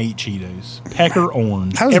time I eat Cheetos. Pecker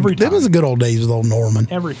orange. That was the good old days with old Norman.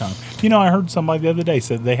 Every time. You know, I heard somebody the other day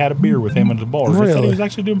said they had a beer with him at the bar. Really? They said he was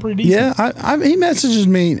actually doing pretty decent. Yeah, he messages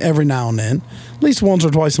me every now and then. At least once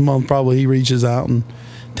or twice a month, probably he reaches out and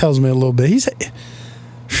tells me a little bit.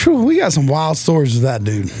 We got some wild stories with that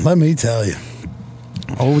dude. Let me tell you.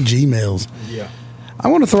 Old Gmails. Yeah. I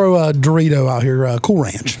want to throw a Dorito out here, Cool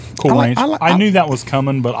Ranch. Cool Ranch. I knew that was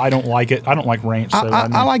coming, but I don't like it. I don't like ranch. So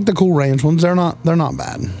I like the Cool Ranch ones. They're not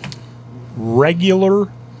bad. Regular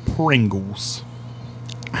Pringles.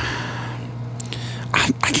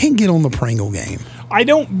 I can't get on the Pringle game. I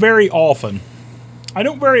don't very often,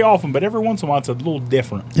 but every once in a while it's a little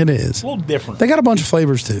different. It is. It's a little different. They got a bunch of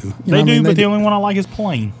flavors too. They do, but the only one I like is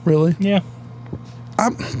plain. Really? Yeah.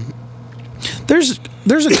 There's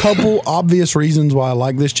a couple obvious reasons why I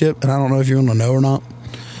like this chip, and I don't know if you want to know or not,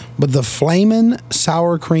 but the Flamin'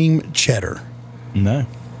 Sour Cream Cheddar. No.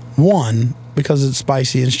 One, because it's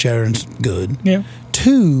spicy and it's cheddar and it's good. Yeah.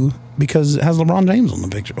 Two, because it has LeBron James on the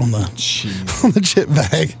picture, on the chip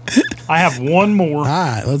bag. I have one more. All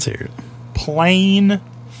right, let's hear it. Plain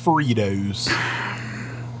Fritos.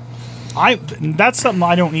 That's something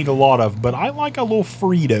I don't eat a lot of, but I like a little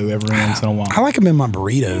Frito every once in a while. I like them in my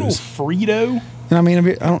burritos. A little Frito. And I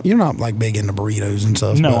mean, you're not like big into burritos and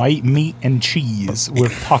stuff. No, I eat meat and cheese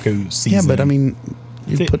with taco seasoning. Yeah, but I mean,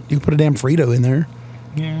 you put a damn Frito in there.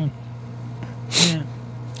 Yeah.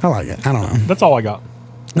 I like it. I don't know. That's all I got.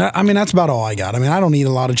 I mean, that's about all I got. I mean, I don't eat a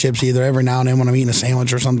lot of chips either. Every now and then when I'm eating a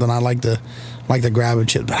sandwich or something, I like to grab a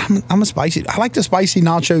chip. But I'm a spicy. I like the spicy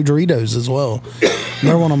nacho Doritos as well.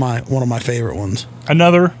 They're one of my favorite ones.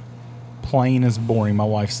 Another plain is boring. My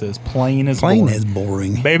wife says plain is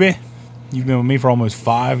boring. Baby, you've been with me for almost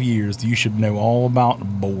 5 years. You should know all about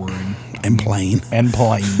boring and plain.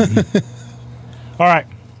 All right.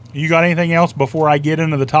 You got anything else before I get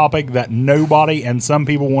into the topic that nobody and some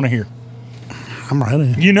people want to hear? I'm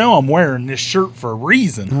ready. You know I'm wearing this shirt for a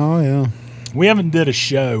reason. Oh, yeah. We haven't did a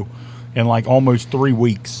show in like almost 3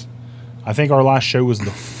 weeks. I think our last show was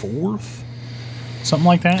the 4th, something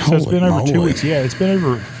like that. So it's been over 2 weeks. Yeah, it's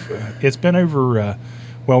been over.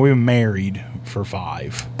 Well, we've been married for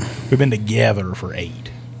 5. We've been together for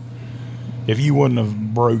 8. If you wouldn't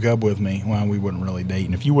have broke up with me, well, we wouldn't really date.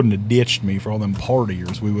 And if you wouldn't have ditched me for all them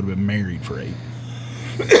partiers, we would have been married for 8.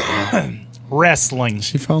 Wrestling.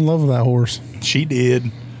 She fell in love with that horse. She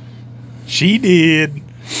did.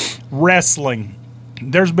 Wrestling.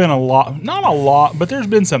 There's been not a lot, but there's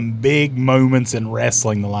been some big moments in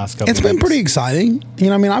wrestling the last couple of weeks. It's been pretty exciting.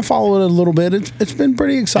 I follow it a little bit. It's been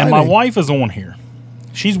pretty exciting. And my wife is on here.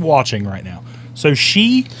 She's watching right now. So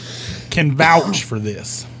she can vouch for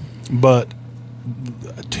this. But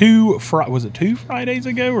was it 2 Fridays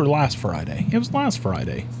ago or last Friday? It was last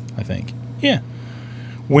Friday, I think. Yeah.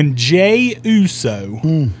 When Jey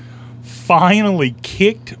Uso finally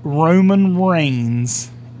kicked Roman Reigns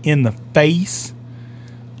in the face,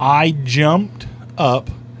 I jumped up.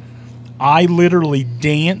 I literally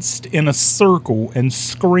danced in a circle and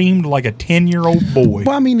screamed like a 10-year-old boy.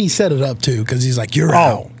 Well, he set it up too because he's like, "You're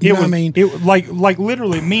out." You know what I mean? It like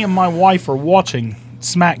literally, me and my wife are watching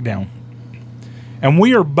SmackDown, and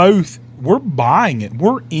we're buying it.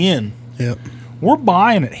 We're in. Yep. We're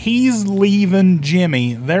buying it. He's leaving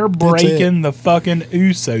Jimmy. They're breaking the fucking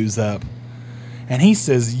Usos up, and he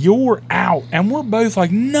says, "You're out," and we're both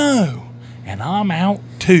like, "No," and I'm out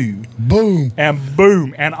too. Boom.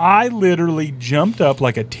 And I literally jumped up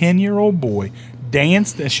like a 10-year-old boy,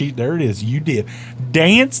 danced, there it is, you did,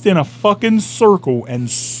 danced in a fucking circle and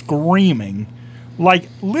screaming. Like,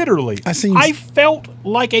 literally, I felt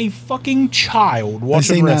like a fucking child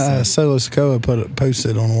watching wrestling. Solo Sikoa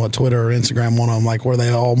posted on Twitter or Instagram, one of them, like where they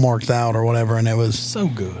all marked out or whatever, and it was so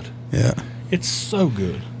good. Yeah. It's so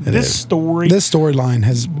good. This storyline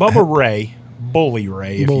has... Bubba Ray... Bully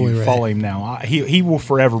Ray, if you follow him now. He will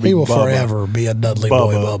forever be forever be a Dudley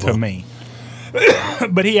boy Bubba to me.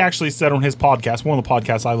 But he actually said on his podcast, one of the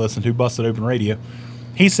podcasts I listen to, Busted Open Radio,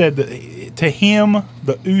 he said that to him,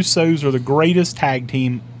 the Usos are the greatest tag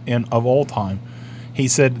team of all time. He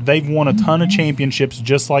said they've won a ton of championships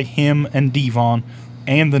just like him and Devon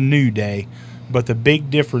and the New Day, but the big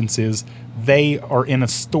difference is they are in a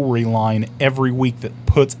storyline every week that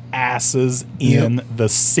puts asses in the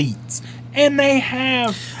seats. And they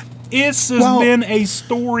have. This has been a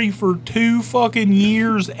story for 2 fucking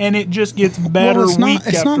years, and it just gets better it's week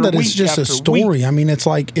it's after not that week it's just a after story. week. It's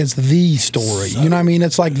like it's the story. You know what I mean?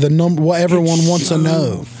 It's like the number what everyone wants to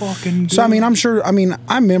know. Fucking good. So I'm sure. I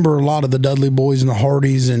remember a lot of the Dudley Boys and the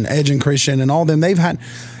Hardys and Edge and Christian and all them. They've had,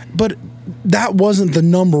 but that wasn't the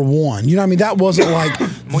number one. You know what I mean? That wasn't like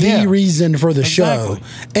the reason for the show.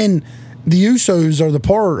 And the Usos are the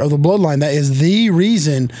part of the bloodline that is the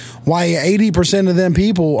reason why 80% of them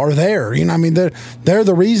people are there. You know what I mean? They're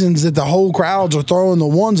the reasons that the whole crowds are throwing the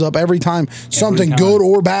ones up every time something good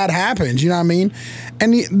or bad happens. You know what I mean?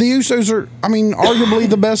 And the Usos are, arguably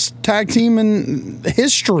the best tag team in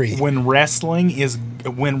history. When wrestling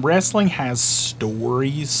has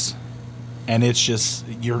stories and it's just,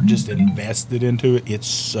 you're just invested into it, it's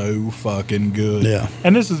so fucking good. Yeah.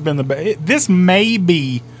 And this has been this may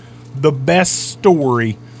be the best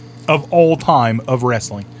story of all time of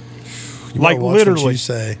wrestling. Like literally, what you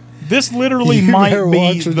say. This literally might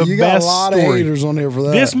be the you best got a lot story. Of haters on here for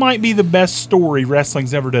that. This might be the best story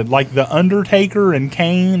wrestling's ever did. Like the Undertaker and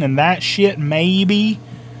Kane and that shit, maybe.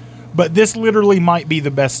 But this literally might be the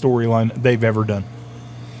best storyline they've ever done.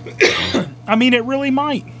 It really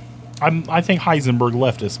might. I think Heisenberg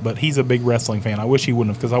left us, but he's a big wrestling fan. I wish he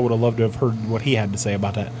wouldn't have, because I would have loved to have heard what he had to say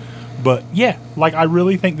about that. But yeah, I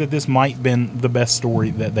really think that this might have been the best story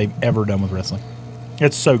that they've ever done with wrestling.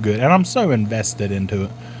 It's so good, and I'm so invested into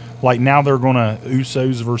it. Like now they're going to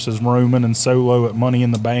Usos versus Roman and Solo at Money in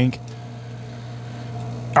the Bank.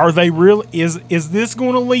 Are they really? Is this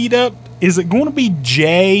going to lead up? Is it going to be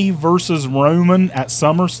Jey versus Roman at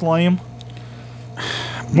SummerSlam?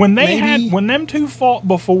 When them two fought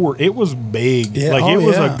before, it was big. Yeah. It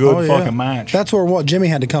was a good fucking match. That's where Jimmy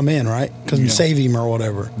had to come in, right? Because save him or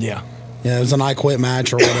whatever. Yeah. Yeah, it was an I Quit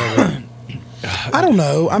match or whatever. I don't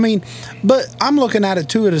know. But I'm looking at it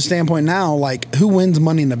too at a standpoint now, like who wins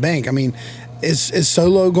Money in the Bank? Is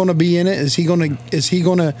Solo going to be in it? Is he going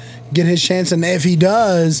to get his chance? And if he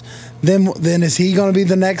does, then is he going to be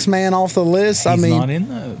the next man off the list?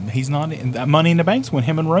 He's not in that Money in the Bank's when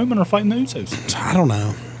him and Roman are fighting the Usos. I don't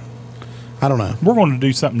know. We're going to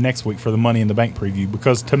do something next week for the Money in the Bank preview,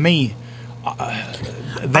 because to me,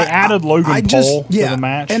 they added Logan Paul to the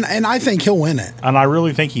match, and I think he'll win it. And I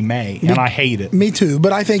really think he may, and I hate it. Me too,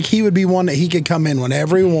 but I think he would be one that he could come in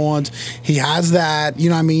whenever he wants. He has that, you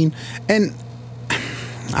know what I mean? And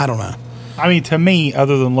I don't know. To me,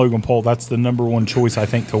 other than Logan Paul, that's the number one choice, I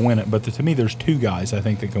think, to win it. But to me, there's 2 guys I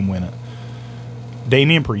think that can win it.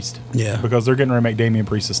 Damian Priest. Yeah. Because they're getting ready to make Damian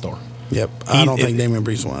Priest a star. Yep. I don't think Damian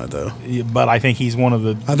Priest won it, though. But I think he's one of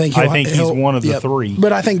the. I think he's one of the three.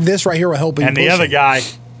 But I think this right here will help him. And the other guy.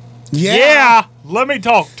 Yeah. Let me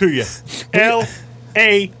talk to you.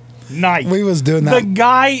 L.A. Knight. We was doing that. The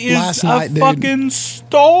guy is last night, fucking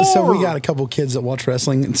star. So we got a couple kids that watch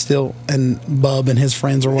wrestling and Bub and his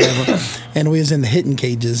friends or whatever. And we was in the hitting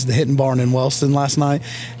cages, the hitting barn in Wellston last night.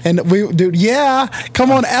 And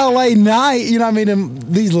come on, LA Knight. You know what I mean? And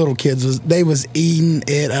these little kids was eating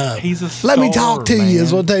it up. He's a star, Let me talk to you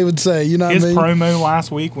is what they would say. You know what I mean? His promo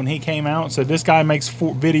last week when he came out said this guy makes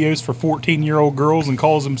videos for 14-year-old girls and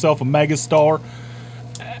calls himself a megastar.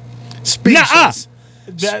 Speechless.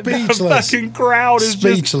 The fucking crowd is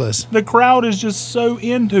speechless. The crowd is just so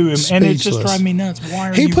into him, and it's just driving me nuts. Why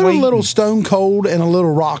are he you put waiting? A little Stone Cold and a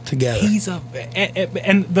little Rock together.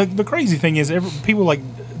 And the crazy thing is, people like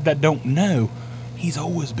that don't know he's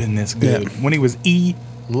always been this good. Yeah. When he was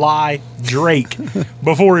Eli Drake,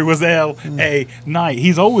 before he was L.A. Knight,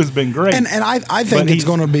 he's always been great. And I think it's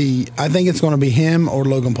going to be him or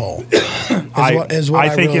Logan Paul. I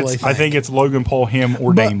think it's Logan Paul, him,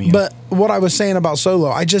 or Damian. But what I was saying about Solo,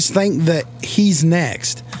 I just think that he's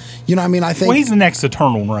next. You know what I mean? I think he's the next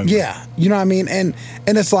eternal Roman. Yeah, you know what I mean? And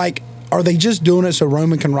it's like, are they just doing it so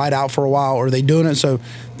Roman can ride out for a while? Or are they doing it so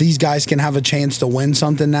these guys can have a chance to win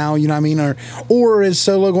something now? You know what I mean? Or is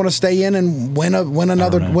Solo going to stay in and win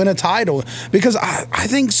a title? Because I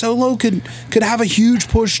think Solo could have a huge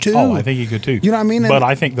push too. Oh, I think he could too. You know what I mean? But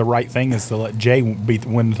I think the right thing is to let Jey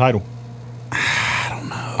win the title. I don't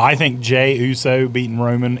know. I think Jey Uso beating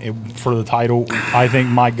Roman for the title. I think,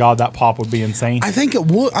 my God, that pop would be insane. I think it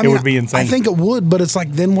would. It would be insane. I think it would, but it's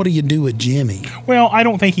like, then what do you do with Jimmy? Well, I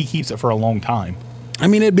don't think he keeps it for a long time. I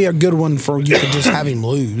mean, it'd be a good one for you to just have him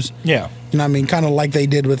lose. Yeah. You know what I mean? Kind of like they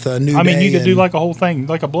did with New Day. I mean, you could do like a whole thing,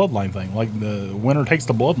 like a Bloodline thing, like the winner takes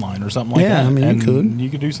the Bloodline or something like that. Yeah, I mean, you could. You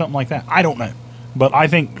could do something like that. I don't know. But I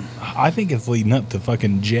think it's leading up to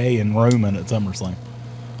fucking Jey and Roman at SummerSlam.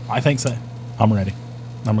 I think so. I'm ready.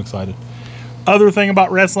 I'm excited. Other thing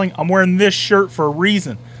about wrestling, I'm wearing this shirt for a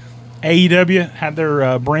reason. AEW had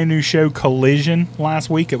their brand new show Collision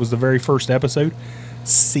last week. It was the very first episode.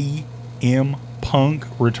 CM Punk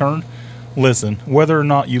returned. Listen, whether or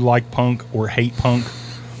not you like Punk or hate Punk,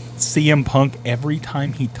 CM Punk, every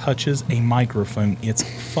time he touches a microphone, it's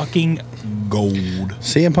fucking gold.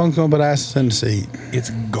 CM Punk's going to put asses in the seat.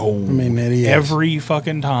 It's gold. I mean, it is. Every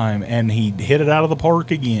fucking time. And he hit it out of the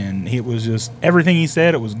park again. It was just, everything he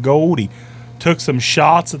said, it was gold. He took some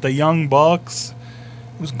shots at the Young Bucks.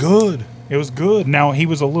 It was good. It was good. Now, he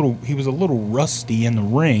was a little rusty in the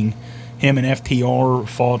ring. Him and FTR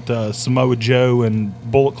fought Samoa Joe and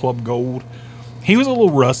Bullet Club Gold. He was a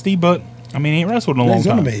little rusty, but I mean, he wrestled in a long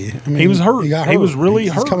time. He was hurt. He was really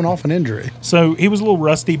hurt. He's coming off an injury. So he was a little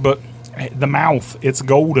rusty, but the mouth, it's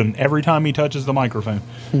golden every time he touches the microphone.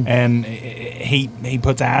 And he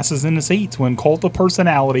puts asses in the seats. When Cult of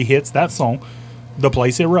Personality hits that song, the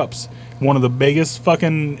place erupts. One of the biggest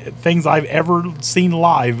fucking things I've ever seen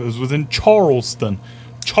live was in Charleston,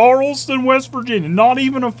 West Virginia. Not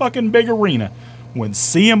even a fucking big arena. When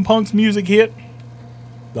CM Punk's music hit,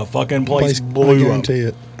 the fucking place blew up. I guarantee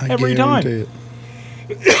it. Every time.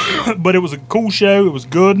 But it was a cool show. It was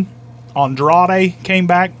good. Andrade came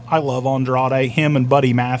back. I love Andrade. Him and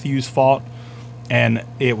Buddy Matthews fought, and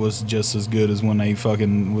it was just as good as when they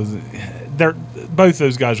fucking was. Both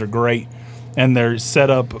those guys are great, and they're set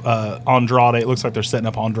up Andrade. It looks like they're setting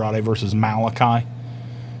up Andrade versus Malachi,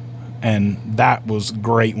 and that was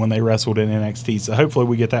great when they wrestled in NXT. So hopefully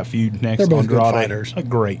we get that feud next. They're both Andrade. good fighters.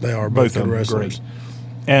 Great. They are both good of them wrestlers. Great.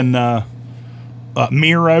 And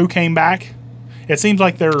Miro came back. It seems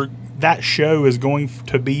like that show is going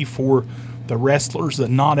to be for the wrestlers that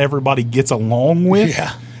not everybody gets along with.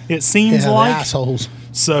 Yeah. It seems like. Assholes.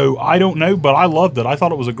 So I don't know, but I loved it. I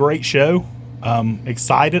thought it was a great show.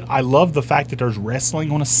 Excited. I love the fact that there's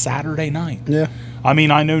wrestling on a Saturday night. Yeah. I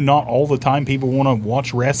mean, I know not all the time people want to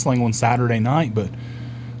watch wrestling on Saturday night, but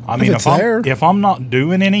I mean, if I'm not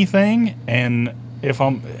doing anything and if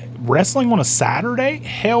I'm wrestling on a Saturday,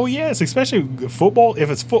 hell yes, especially football.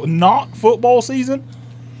 If it's not football season,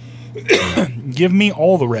 give me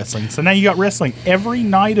all the wrestling. So now you got wrestling every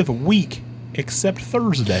night of the week except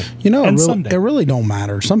Thursday. And Sunday. It really don't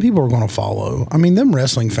matter. Some people are going to follow. I mean, them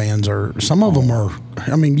wrestling fans some of them are.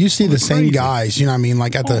 I mean, you see the same guys. You know what I mean?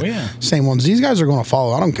 Like at the same ones. These guys are going to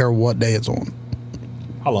follow. I don't care what day it's on.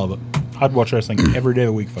 I love it. I'd watch wrestling every day of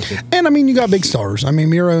the week. Fuck it. And I mean, you got big stars. I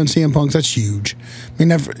mean, Miro and CM Punk, that's huge. I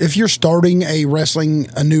mean, if you're starting a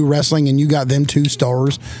new wrestling, and you got them two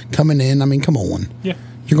stars coming in, I mean, come on. Yeah,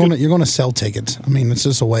 you're gonna sell tickets. I mean, it's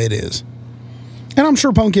just the way it is. And I'm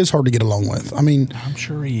sure Punk is hard to get along with. I mean, I'm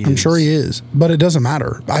sure he is. I'm sure he is, but it doesn't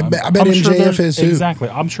matter. I bet I'm MJF is too. Exactly.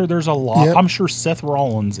 I'm sure there's a lot. Yep. I'm sure Seth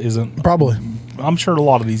Rollins isn't. Probably. I'm sure a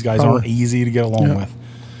lot of these guys aren't easy to get along Yep. with.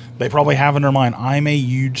 They probably have in their mind, I'm a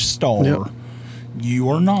huge star. Yep. You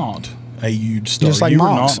are not a huge star. Just like you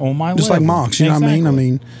Mox. are not on my Just level. like Mox. You know what I mean? I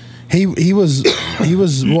mean, he was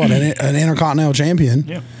what, an Intercontinental champion.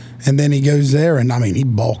 Yeah. And then he goes there, and I mean, he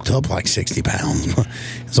bulked up like 60 pounds.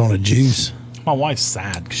 He's on a juice. My wife's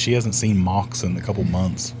sad because she hasn't seen Mox in a couple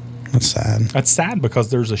months. That's sad. That's sad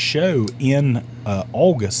because there's a show in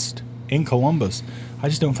August in Columbus. I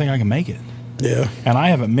just don't think I can make it. Yeah. And I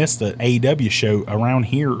haven't missed an AEW show around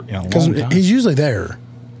here in a long time. Because he's usually there.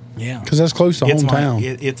 Yeah. Because that's close to hometown.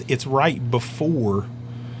 It's right before,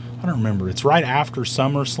 I don't remember, it's right after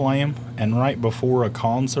SummerSlam and right before a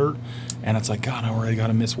concert. And it's like, God, I already got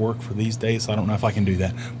to miss work for these days. So I don't know if I can do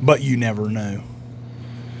that. But you never know.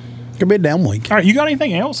 Could be a down week. All right, you got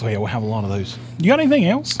anything else? Oh, yeah, we'll have a lot of those. You got anything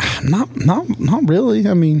else? Not really.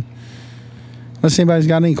 I mean, unless anybody's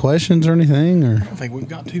got any questions or anything. Or I don't think we've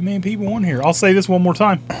got too many people on here. I'll say this one more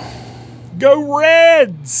time. Go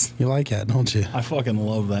Reds! You like that, don't you? I fucking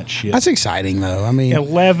love that shit. That's exciting, though. I mean,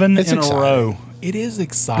 11 it's in exciting. a row. It is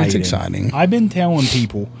exciting. It's exciting. I've been telling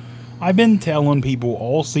people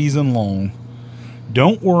all season long,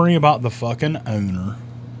 don't worry about the fucking owner.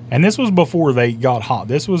 And this was before they got hot.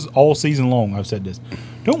 This was all season long. I've said this.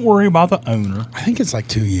 Don't worry about the owner. I think it's like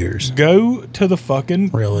 2 years. Go to the fucking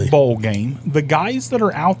Really? ball game. The guys that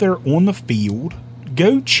are out there on the field,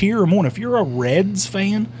 go cheer them on. If you're a Reds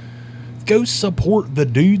fan, go support the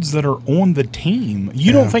dudes that are on the team.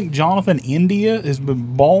 You don't think Jonathan India has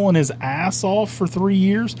been balling his ass off for 3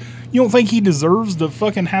 years? You don't think he deserves to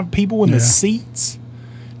fucking have people in the seats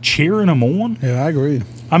cheering him on? Yeah, I agree.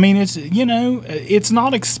 I mean, it's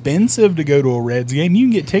not expensive to go to a Reds game. You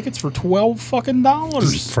can get tickets for $12 fucking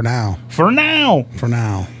dollars. For now. For now.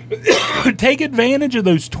 Take advantage of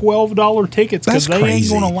those $12 tickets because they ain't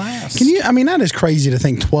going to last. That is crazy to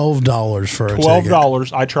think $12 for a ticket.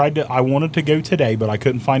 $12. I wanted to go today, but I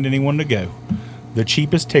couldn't find anyone to go. The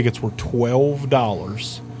cheapest tickets were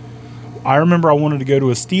 $12. I remember I wanted to go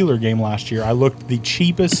to a Steeler game last year. I looked, the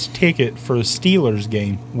cheapest ticket for a Steelers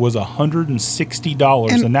game was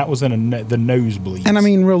 $160, and that was in the nosebleeds. And I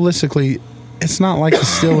mean, realistically, it's not like the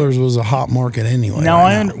Steelers was a hot market anyway.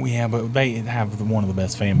 No, but they have one of the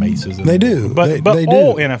best fan bases. They do. But they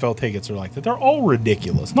all do. NFL tickets are like that. They're all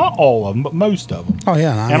ridiculous. Not all of them, but most of them. Oh,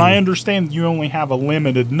 yeah. I understand you only have a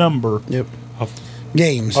limited number of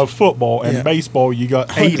games of football, and baseball you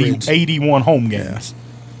got 81 home games.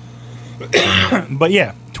 But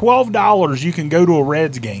yeah, $12 you can go to a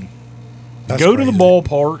Reds game. Go to the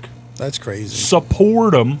ballpark. That's crazy.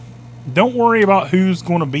 Support them. Don't worry about who's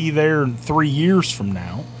going to be there 3 years from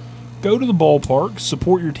now. Go to the ballpark.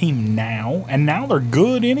 Support your team now. And now they're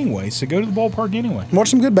good anyway, so go to the ballpark anyway. Watch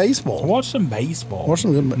some good baseball. It's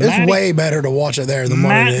way better to watch it there than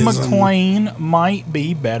what it is. Matt McClain might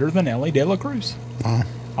be better than Ellie De La Cruz. I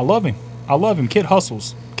love him. Kid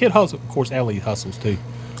hustles. Of course, Ellie hustles too.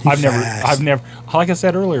 I've never, like I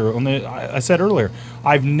said earlier,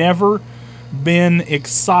 I've never been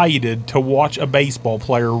excited to watch a baseball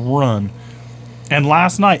player run. And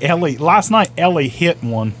last night Ellie hit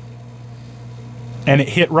one, and it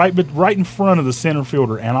hit right in front of the center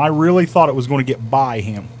fielder, and I really thought it was going to get by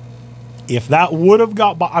him. If that would have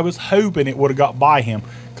got by, I was hoping it would have got by him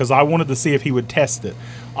because I wanted to see if he would test it.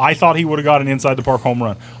 I thought he would have got an inside the park home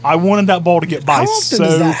run. I wanted that ball to get by. How often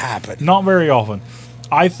does that happen? Not very often.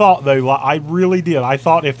 I thought, though, I really did. I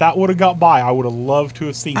thought if that would have got by, I would have loved to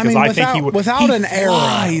have seen. Because I think he would. Without an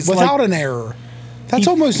error, that's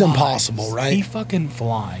almost impossible, right? He fucking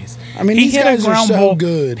flies. I mean, these guys are so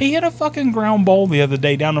good. He hit a fucking ground ball the other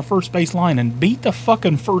day down the first base line and beat the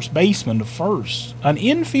fucking first baseman to first. An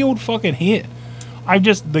infield fucking hit.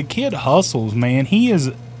 The kid hustles, man. He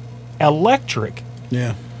is electric.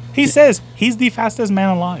 Yeah. He says he's the fastest man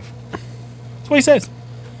alive. That's what he says.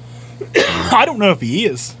 I don't know if he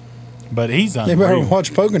is, but he's unreal. They better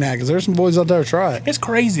watch Poconak because there's some boys out there try it. It's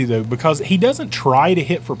crazy, though, because he doesn't try to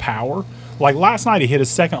hit for power. Like last night, he hit his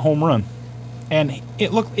second home run, and he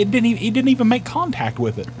didn't even make contact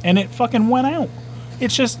with it, and it fucking went out.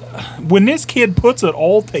 It's just, when this kid puts it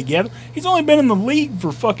all together, he's only been in the league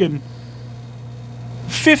for fucking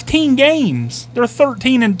 15 games. They're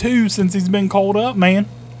 13-2 since he's been called up, man.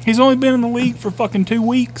 He's only been in the league for fucking 2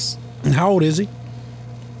 weeks. And how old is he?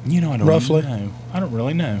 I don't roughly know. I don't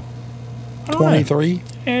really know. 23?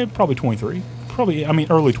 Probably 23. Early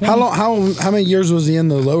 20s. How many years was he in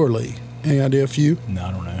the lower league? Any idea? A few? No,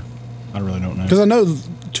 I don't know. I really don't know. Because I know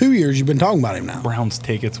 2 years you've been talking about him now. Browns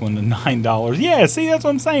tickets went to $9. Yeah, see, that's what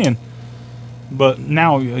I'm saying. But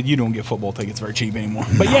now you don't get football tickets very cheap anymore.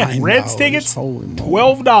 But yeah, Reds tickets,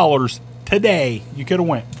 $12 today. You could have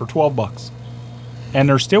went for $12. And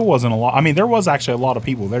there still wasn't a lot. I mean, there was actually a lot of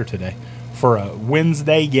people there today. For a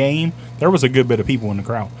Wednesday game, there was a good bit of people in the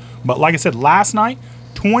crowd. But like I said, last night,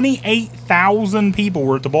 28,000 people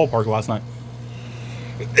were at the ballpark last night.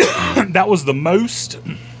 That was the most.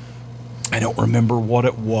 I don't remember what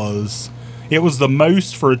it was. It was the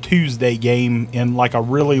most for a Tuesday game in like a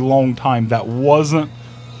really long time. That wasn't.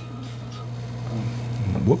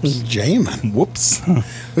 Whoops. Jamming. Whoops.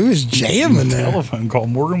 Who was jamming there? Telephone call,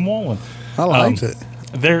 Morgan Wallen. I liked it.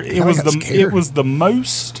 It was the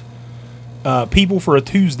most people for a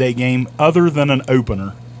Tuesday game other than an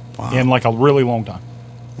opener in like a really long time.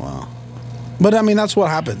 Wow. But, I mean, that's what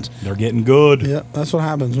happens. They're getting good. Yeah, that's what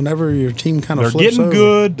happens whenever your team kind of They're flips getting over.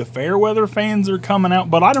 good. The Fairweather fans are coming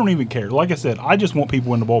out. But I don't even care. Like I said, I just want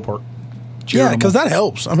people in the ballpark. Yeah, because that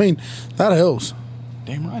helps. I mean, that helps.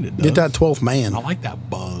 Damn right it does. Get that 12th man. I like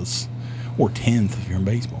that buzz. Or 10th if you're in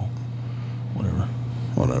baseball.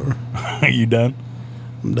 Whatever. Are you done?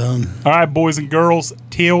 I'm done. All right, boys and girls.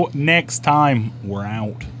 Till next time, we're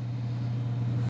out.